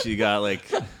 Like she got like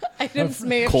Items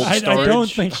may have Cold I storage. don't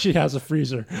think she has a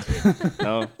freezer.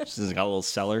 no, she's got a little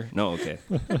cellar. No, okay.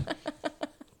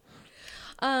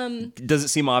 Does it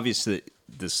seem obvious that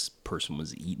this person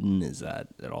was eaten? Is that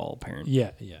at all apparent?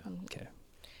 Yeah. Okay.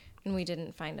 And we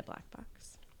didn't find a black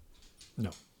box. No.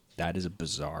 That is a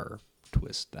bizarre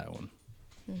twist, that one.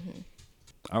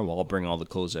 All right, well, I'll bring all the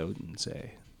clothes out and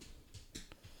say,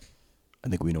 I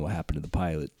think we know what happened to the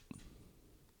pilot.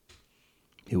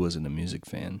 He wasn't a music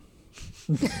fan.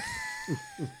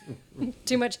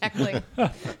 Too much heckling. All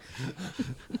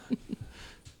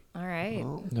right.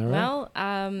 Well, All right. Well,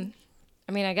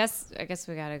 I mean, I guess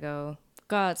we gotta go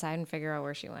outside and figure out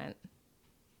where she went.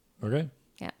 Okay.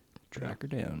 Yeah. Track her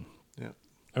down. yeah.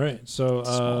 All right. So,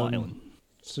 Small island.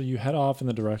 so you head off in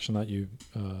the direction that you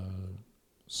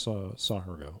saw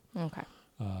her go, Okay.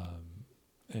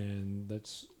 and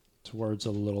that's towards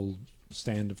a little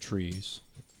stand of trees.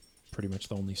 Pretty much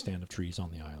the only stand of trees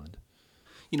on the island.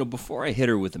 You know, before I hit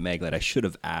her with the maglite, I should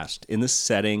have asked, in this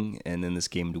setting and in this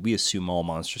game, do we assume all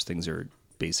monstrous things are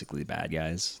basically bad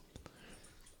guys?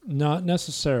 Not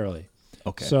necessarily.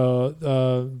 Okay. So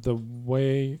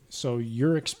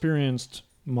you're experienced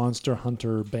monster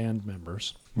hunter band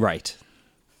members. Right.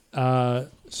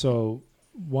 So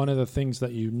one of the things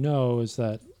that you know is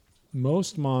that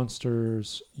most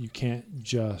monsters you can't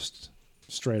just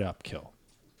straight up kill.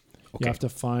 Okay. You have to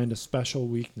find a special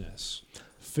weakness,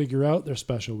 figure out their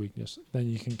special weakness, then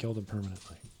you can kill them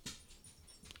permanently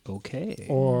Okay.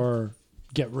 or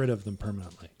get rid of them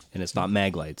permanently. And it's not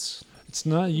maglites. It's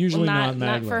not usually not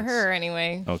not for maglites. her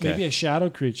anyway. Okay. Maybe a shadow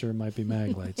creature might be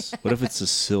maglites. What if it's a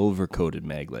silver-coated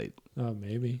maglite? Oh,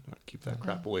 maybe. Keep that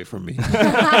crap away from me. Please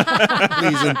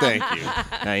and thank you.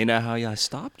 Now, you know how I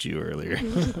stopped you earlier.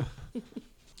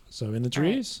 So in the All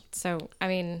right. trees. So I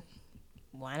mean,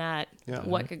 why not? Yeah.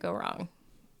 What could go wrong?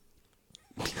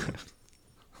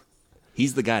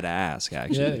 He's the guy to ask,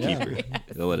 actually, Yeah, the keeper.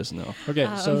 He'll let us know. Okay,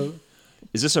 Um, so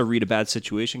Is this a read a bad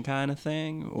situation kind of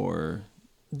thing, or...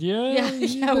 yeah,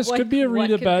 Yeah, this what- could be a what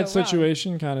read a could bad go wrong?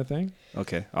 situation kind of thing.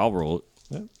 Okay, I'll roll it.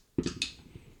 Yeah.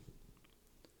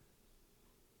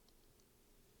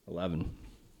 11.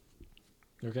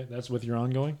 Okay, that's with your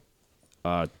ongoing.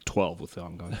 12 with the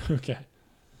ongoing. Okay.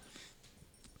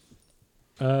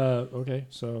 Okay.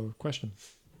 So question.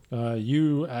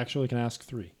 You actually can ask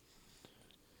 3.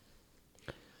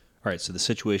 All right, so the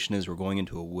situation is we're going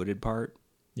into a wooded part,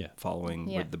 Yeah. following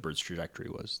Yeah. where the bird's trajectory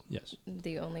was. Yes.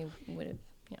 The only would have.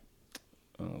 Yeah.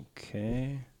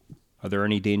 Okay. Are there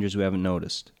any dangers we haven't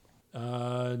noticed?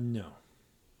 No.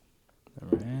 All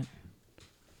right.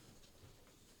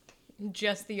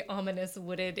 Just the ominous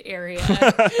wooded area.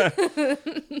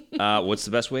 What's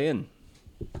the best way in?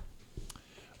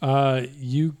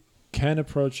 You can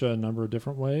approach a number of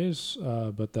different ways,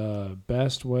 but the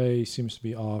best way seems to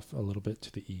be off a little bit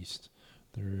to the east.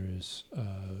 There's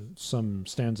some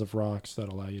stands of rocks that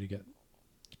allow you to get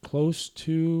close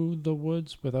to the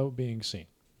woods without being seen.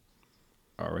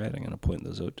 All right, I'm going to point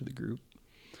those out to the group.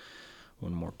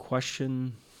 One more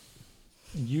question.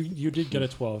 You did get a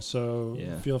 12, so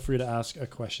Yeah. feel free to ask a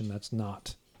question that's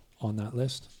not on that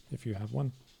list if you have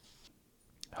one.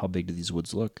 How big do these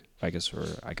woods look? I guess, or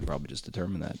I can probably just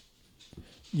determine that.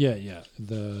 Yeah.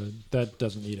 That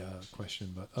doesn't need a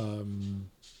question, but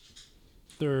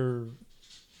they're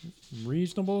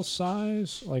reasonable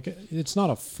size. Like it's not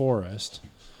a forest.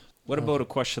 What about a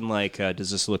question like,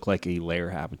 does this look like a lair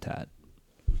habitat?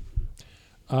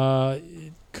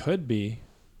 It could be.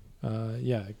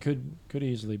 Yeah, it could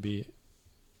easily be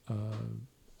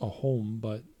a home,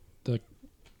 but the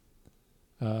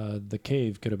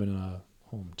cave could have been a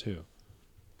home too.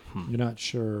 You're not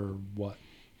sure what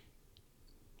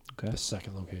Okay. the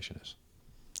second location is.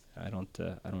 I don't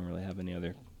really have any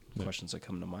other questions that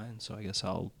come to mind, so I guess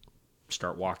I'll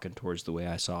start walking towards the way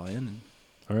I saw in. And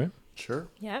All right. Sure.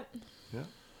 Yep. Yeah.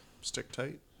 Stick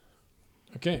tight.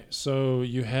 Okay, so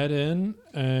you head in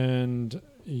and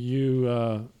you.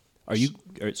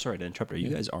 sorry to interrupt. Are you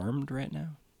guys armed right now?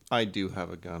 I do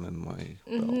have a gun in my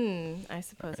belt. Mm-hmm. I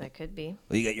suppose I could be.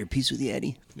 Well, you got your piece with the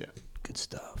Eddie. Yeah. Good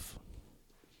stuff.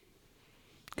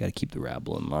 Got to keep the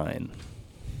rabble in line.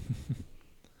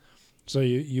 So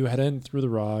you head in through the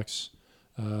rocks,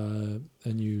 and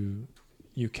you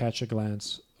catch a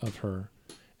glance of her,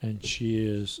 and she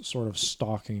is sort of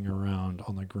stalking around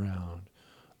on the ground,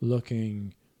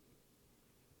 looking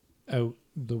out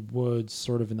the woods,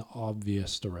 sort of in the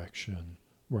obvious direction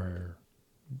where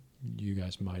you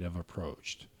guys might have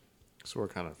approached. So we're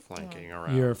kind of flanking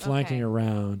around. You're flanking Okay.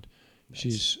 around. Nice.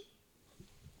 She's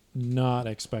not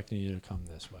expecting you to come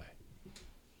this way.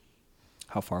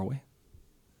 How far away?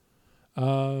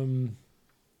 20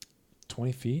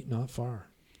 feet, not far.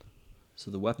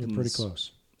 So the weapons You're pretty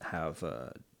close. have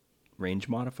range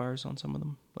modifiers on some of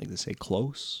them. Like they say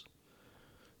close.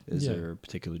 Is Yeah. there a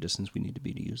particular distance we need to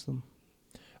be to use them?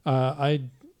 I'd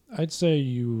say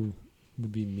you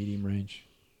would be medium range.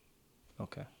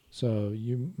 Okay. So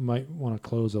you might want to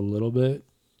close a little bit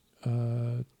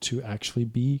to actually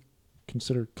be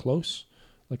considered close.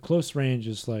 Like close range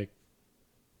is like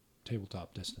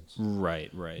tabletop distance.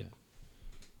 Right. Yeah.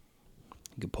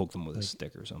 You could poke them with a Like-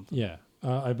 stick or something. Yeah,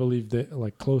 I believe that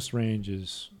like close range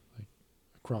is like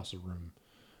across a room.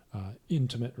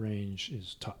 Intimate range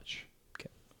is touch.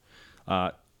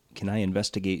 Can I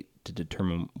investigate to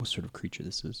determine what sort of creature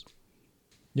this is?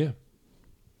 Yeah.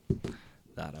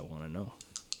 That I want to know.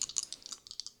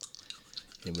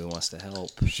 Anybody wants to help?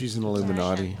 She's an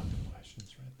Illuminati.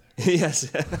 Questions right there.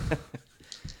 Yes.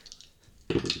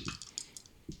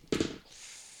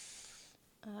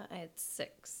 I had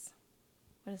 6.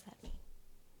 What does that mean?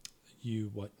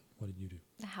 What did you do?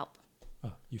 Help.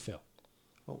 Oh, you fail.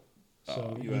 Oh.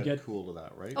 So You you had get cool to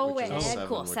that, right? Oh, Which wait, is I a had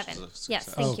cool. which 7. is a Yes,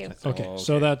 success. thank you. Okay. Oh,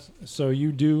 So so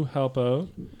you do help out.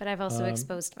 But I've also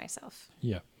exposed myself.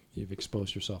 Yeah. You've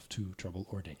exposed yourself to trouble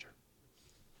or danger.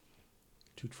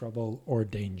 To trouble or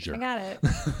danger. I got it.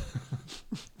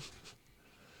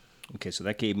 Okay, so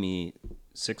that gave me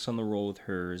 6 on the roll with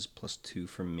hers, plus 2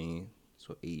 from me,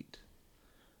 so 8.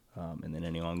 And then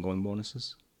any ongoing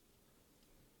bonuses?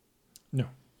 No.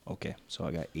 Okay, so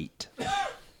I got 8.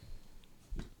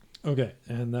 Okay,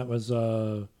 and that was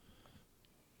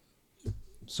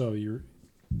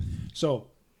so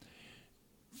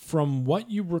from what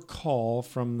you recall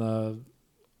from the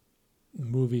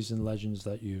movies and legends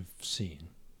that you've seen,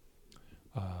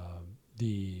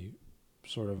 the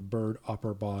sort of bird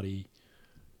upper body,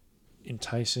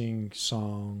 enticing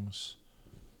songs,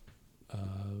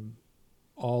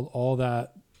 all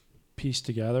that pieced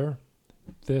together,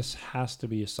 this has to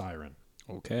be a siren.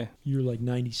 Okay. You're like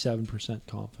 97%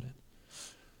 confident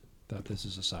that this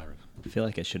is a siren. I feel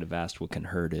like I should have asked what can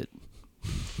hurt it.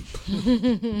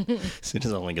 As soon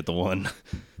as I only get the one.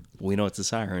 We know it's a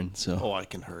siren, so Oh, I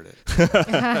can hurt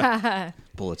it.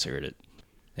 bullets hurt it.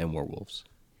 And werewolves.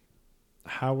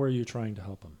 How were you trying to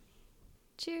help him?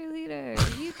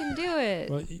 Cheerleader, you can do it.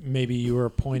 Well, maybe you were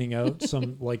pointing out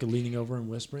some, like leaning over and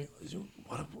whispering,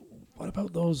 what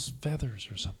about those feathers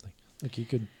or something? Like you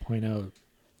could point out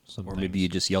some Or things. maybe you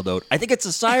just yelled out, I think it's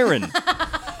a siren.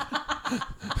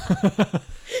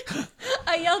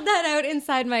 I yelled that out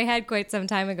inside my head quite some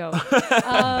time ago.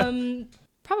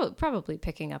 Probably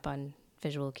picking up on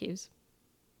visual cues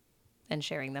and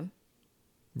sharing them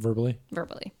verbally.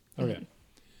 verbally. Okay.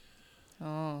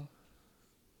 Oh.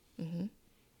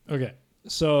 Okay.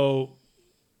 So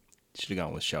Should have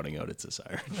gone with shouting out, it's a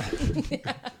siren.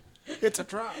 It's a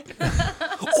trap.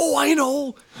 Oh, I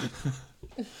know.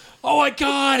 oh, I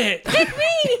got it. Hit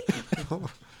me.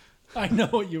 I know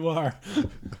what you are.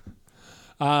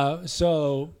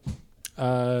 So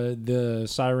the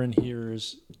siren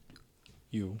hears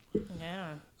you.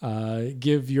 Yeah.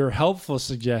 Give your helpful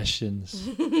suggestions.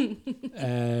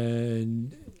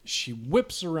 And she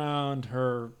whips around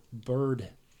her bird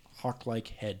hawk-like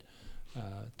head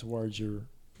towards your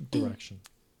direction.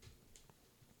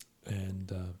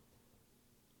 And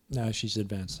now she's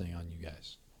advancing on you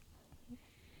guys.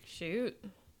 Shoot.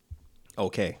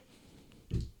 Okay.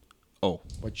 Oh,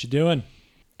 What you doing?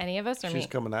 Any of us or She's me?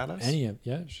 coming at us.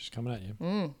 Yeah, she's coming at you.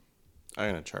 I'm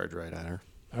gonna charge right at her.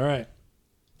 All right.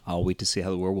 I'll wait to see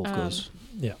how the werewolf goes.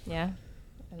 Yeah. Yeah.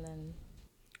 And then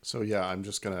So yeah, I'm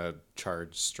just gonna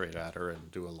charge straight at her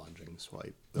and do a lunging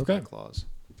swipe with Okay. my claws.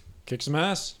 Kick some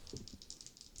ass.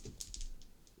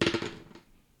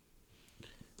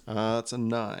 That's a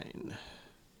 9.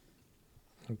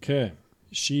 Okay.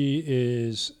 She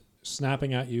is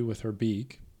snapping at you with her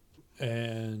beak.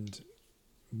 And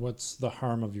what's the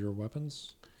harm of your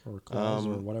weapons or claws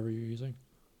or whatever you're using?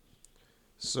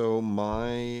 So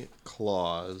my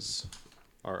claws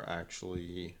are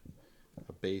actually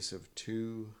a base of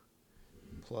 2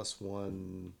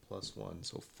 +1 +1,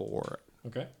 so 4.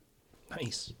 Okay.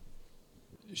 Nice.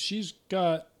 She's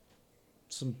got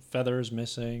some feathers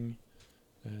missing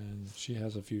and she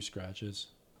has a few scratches.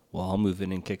 Well, I'll move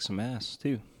in and kick some ass,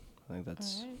 too. I think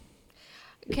that's...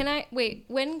 can I wait?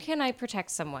 When can I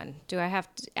protect someone? Do I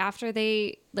have to after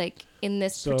they like in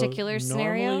this particular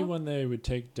scenario? Normally when they would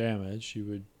take damage,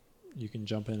 you can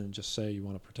jump in and just say you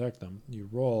want to protect them. You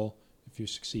roll. If you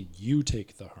succeed, you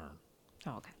take the harm.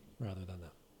 Oh, okay. rather than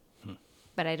that.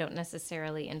 But I don't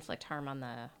necessarily inflict harm on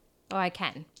the... Oh, I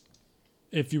can.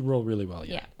 If you roll really well,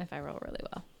 Yeah, if I roll really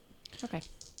well. Okay.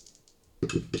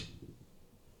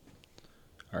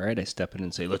 All right, I step in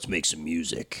and say, let's make some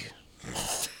music.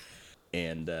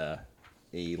 And a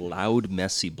loud,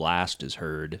 messy blast is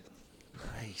heard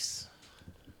Nice.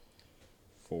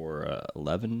 for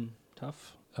 11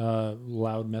 tough.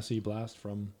 Loud, messy blast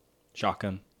from...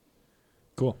 Shotgun.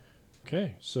 Cool.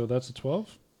 Okay, so that's a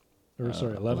 12? Or,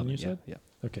 sorry, 11 you yeah, said? Yeah.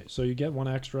 Okay, so you get one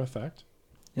extra effect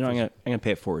You know, I'm gonna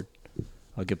pay it forward.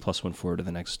 I'll give +1 forward to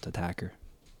the next attacker.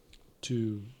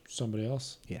 to somebody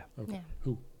else. Yeah. Okay. Yeah.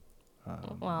 Who?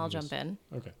 Well, I'll jump in.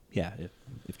 Okay. Yeah,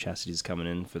 if Chastity's coming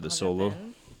in for the I'll jump solo.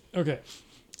 in. Okay.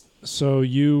 So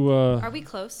you... Are we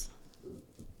close?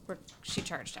 She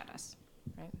charged at us,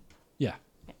 right? yeah.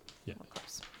 Yeah. We're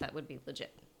close. That would be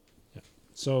legit.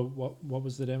 So what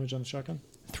was the damage on the shotgun?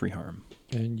 3 harm.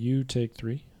 And you take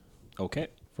 3 Okay.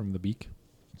 from the beak.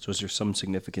 So is there some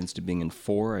significance to being in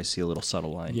 4? I see a little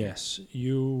subtle line. here. Yes,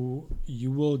 you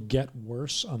will get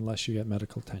worse unless you get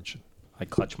medical attention. I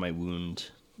clutch my wound.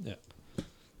 Yeah.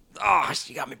 Oh,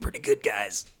 she got me pretty good,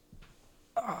 guys.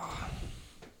 So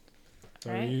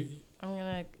Right.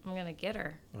 I'm gonna get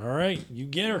her. all right, you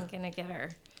get I'm her. gonna get her.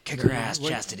 Kick her ass, What-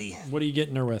 Chastity. What are you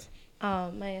getting her with?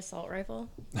 My assault rifle.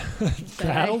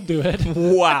 That'll do it.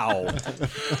 Wow.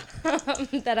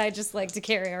 That I just like to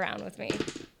carry around with me.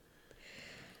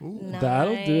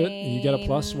 That'll do it. You get a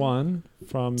 +1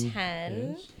 from 10.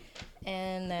 his.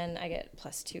 And then I get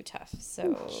 +2 tough.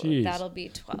 So Jeez. that'll be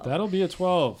 12. That'll be a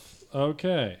 12.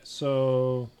 Okay,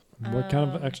 so what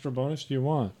kind of extra bonus do you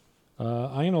want?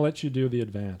 I'm gonna let you do the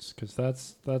advance because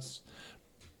that's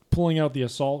pulling out the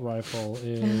assault rifle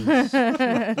is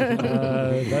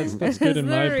that's good in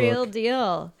my the real book.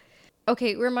 deal.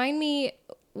 Okay, remind me.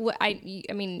 What I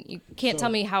mean, you can't So- tell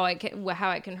me how I can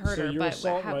hurt So her, your but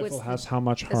assault how, rifle has how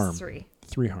much this harm? is 3.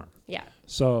 3 harm. Yeah.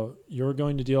 So you're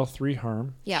going to deal 3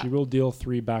 harm. Yeah. She will deal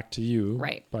 3 back to you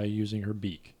Right. by using her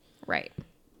beak. Right.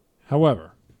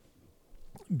 However,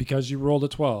 because you rolled a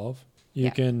 12, you Yeah.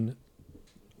 can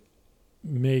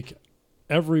make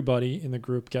everybody in the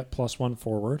group get +1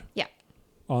 forward. Yeah.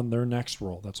 On their next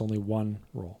roll. That's only one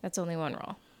roll. That's only one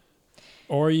roll.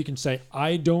 Or you can say,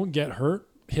 I don't get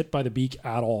hit by the beak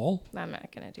at all. I'm not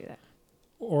gonna do that.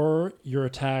 Or your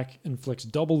attack inflicts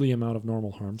double the amount of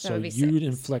normal harm. That So would be you'd 6.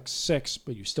 inflict 6,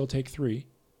 but you still take 3.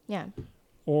 Yeah.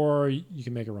 Or you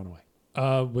can make a runaway.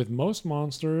 With most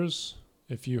monsters,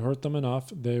 if you hurt them enough,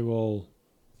 they will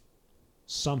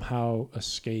somehow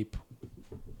escape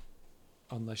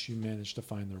unless you manage to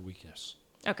find their weakness.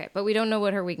 Okay, but we don't know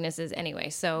what her weakness is anyway,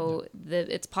 so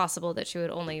it's possible that she would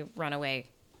only run away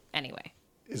anyway.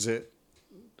 Is it,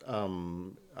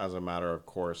 as a matter of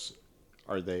course,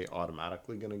 are they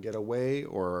automatically going to get away,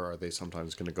 or are they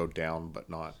sometimes going to go down but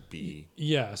not be?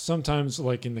 Yeah, sometimes,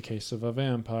 like in the case of a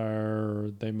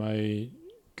vampire, they might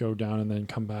go down and then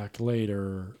come back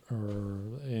later. Or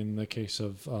in the case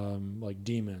of like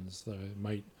demons, they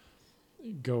might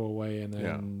go away and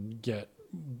then get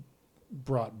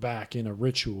brought back in a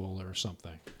ritual or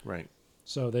something. Right.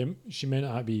 So she may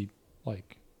not be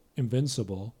like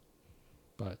invincible,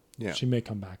 but Yeah. she may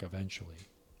come back eventually.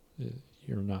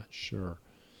 You're not sure.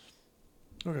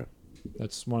 Okay.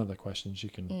 That's one of the questions you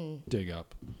can dig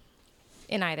up.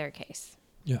 In either case,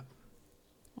 Yeah.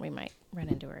 we might run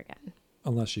into her again.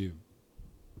 Unless you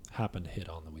happen to hit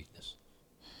on the weakness.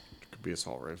 Could be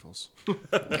assault rifles.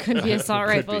 Could be assault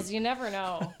Could rifles. be. You never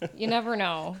know. You never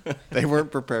know. They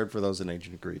weren't prepared for those in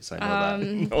ancient Greece. I know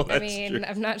that. No, I that's mean, true.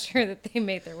 I'm not sure that they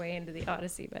made their way into the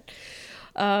Odyssey, but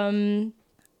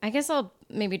I guess I'll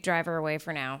maybe drive her away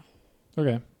for now.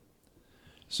 Okay.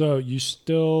 So you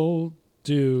still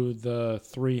do the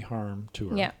 3 harm to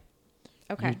her. Yeah.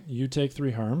 Okay. You take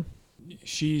 3 harm.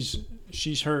 She's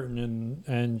hurting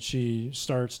and she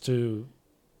starts to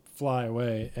fly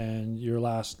away, and your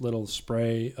last little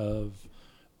spray of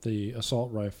the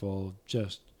assault rifle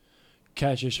just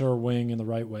catches her wing in the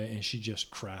right way, and she just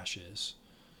crashes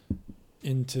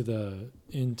into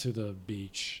the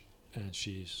beach, and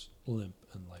she's limp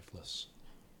and lifeless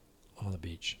on the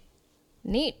beach.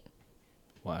 Neat.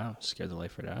 Wow, scared the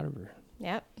life right out of her.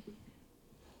 Yep.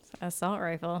 Assault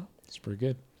rifle. It's pretty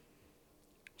good.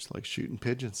 Just like shooting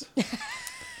pigeons.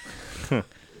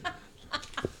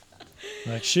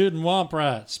 Like shooting womp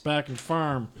rats back in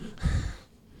farm.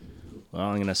 Well,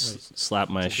 I'm gonna slap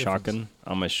my shotgun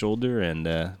on my shoulder and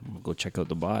we'll go check out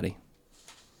the body.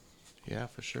 Yeah,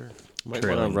 for sure. Might want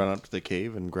Trailing. to run up to the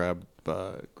cave and grab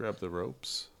the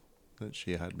ropes that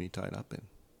she had me tied up in.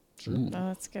 Sure. Oh,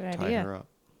 that's a good Tie idea. her up.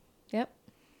 Yep.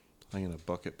 I'm gonna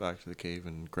book it back to the cave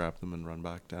and grab them and run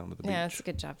back down to the Yeah, beach. that's a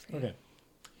good job for you. Okay.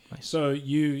 Nice. So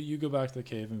you go back to the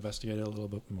cave, investigate it a little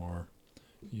bit more.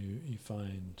 You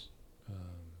find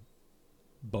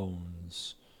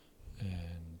bones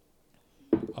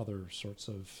and other sorts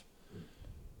of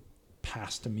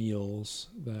past meals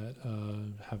that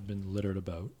have been littered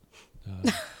about.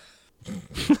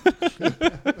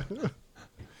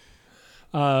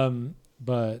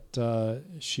 But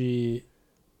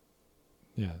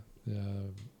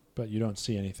but you don't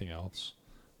see anything else.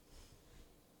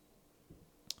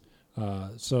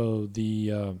 So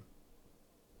you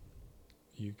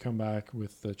come back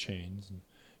with the chains and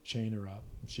chain her up.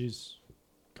 She's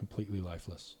completely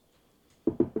lifeless.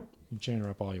 You can chain her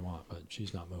up all you want, but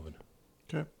she's not moving.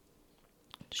 Okay.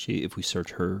 If we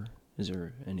search her, is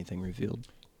there anything revealed?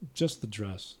 Just the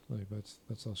dress. Like that's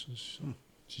all she's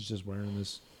just wearing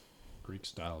this Greek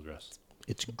style dress.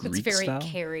 It's It's Greek very style?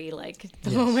 Carrie-like at the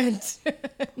Yes. moment.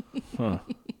 Huh.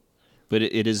 But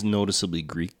it is noticeably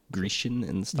Grecian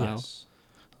in style. Yes.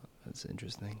 That's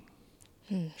interesting.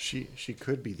 She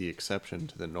could be the exception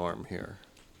to the norm here.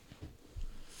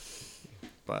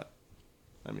 But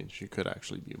I mean, she could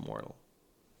actually be immortal.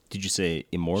 Did you say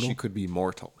immortal? She could be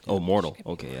mortal. Oh, mortal.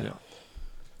 Okay, yeah. Yeah.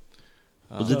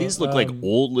 Well, do these look like um,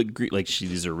 old, like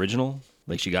these are original?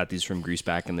 Like she got these from Greece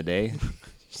back in the day?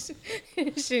 She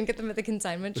didn't get them at the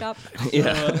consignment shop.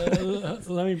 Yeah.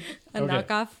 Let me. A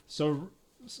knockoff. So,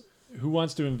 who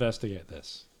wants to investigate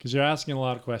this? Because you're asking a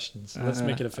lot of questions. So let's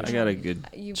make it official. I got a good.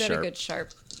 You've got sharp. a good sharp.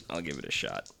 I'll give it a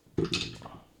shot.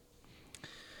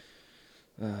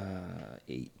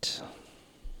 8.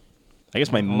 I guess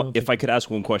if I could ask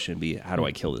one question, it'd be, how do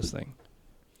I kill this thing?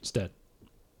 It's dead.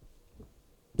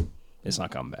 It's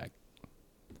not coming back.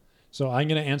 So I'm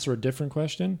going to answer a different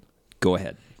question. Go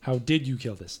ahead. How did you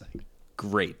kill this thing?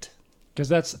 Great. Because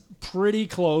that's pretty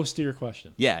close to your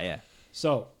question. Yeah.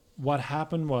 So what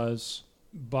happened was,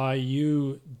 by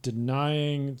you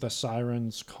denying the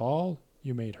siren's call,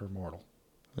 you made her mortal.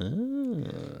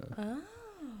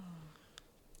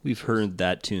 We've heard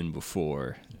that tune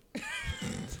before.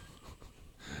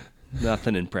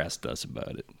 Nothing impressed us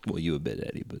about it. Well, you a bit,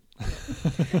 Eddie, but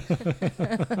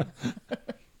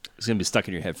it's gonna be stuck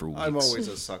in your head for weeks. I'm always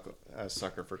a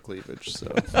sucker for cleavage, so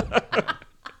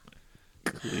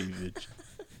cleavage.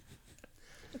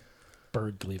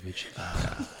 Bird cleavage.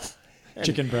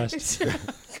 Chicken breast.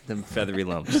 Them feathery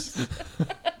lumps.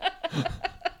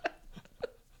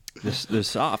 They're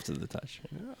soft to the touch.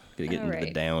 Gotta get All into the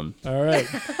right. down. All right.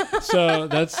 So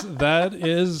that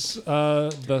is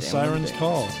the siren's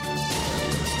call.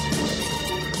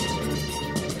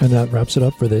 And that wraps it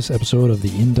up for this episode of the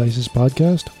Indices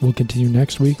podcast. We'll continue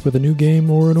next week with a new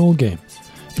game or an old game.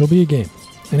 It'll be a game.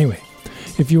 Anyway,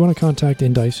 if you want to contact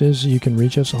Indices, you can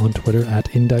reach us on Twitter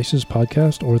at Indices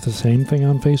Podcast, or the same thing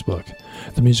on Facebook.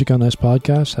 The music on this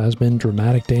podcast has been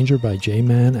Dramatic Danger by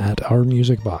J-Man at Our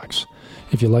Music Box.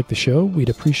 If you like the show, we'd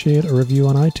appreciate a review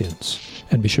on iTunes.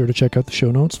 And be sure to check out the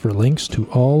show notes for links to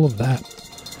all of that.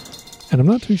 And I'm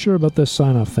not too sure about this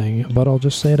sign-off thing, but I'll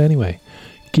just say it anyway.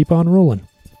 Keep on rolling.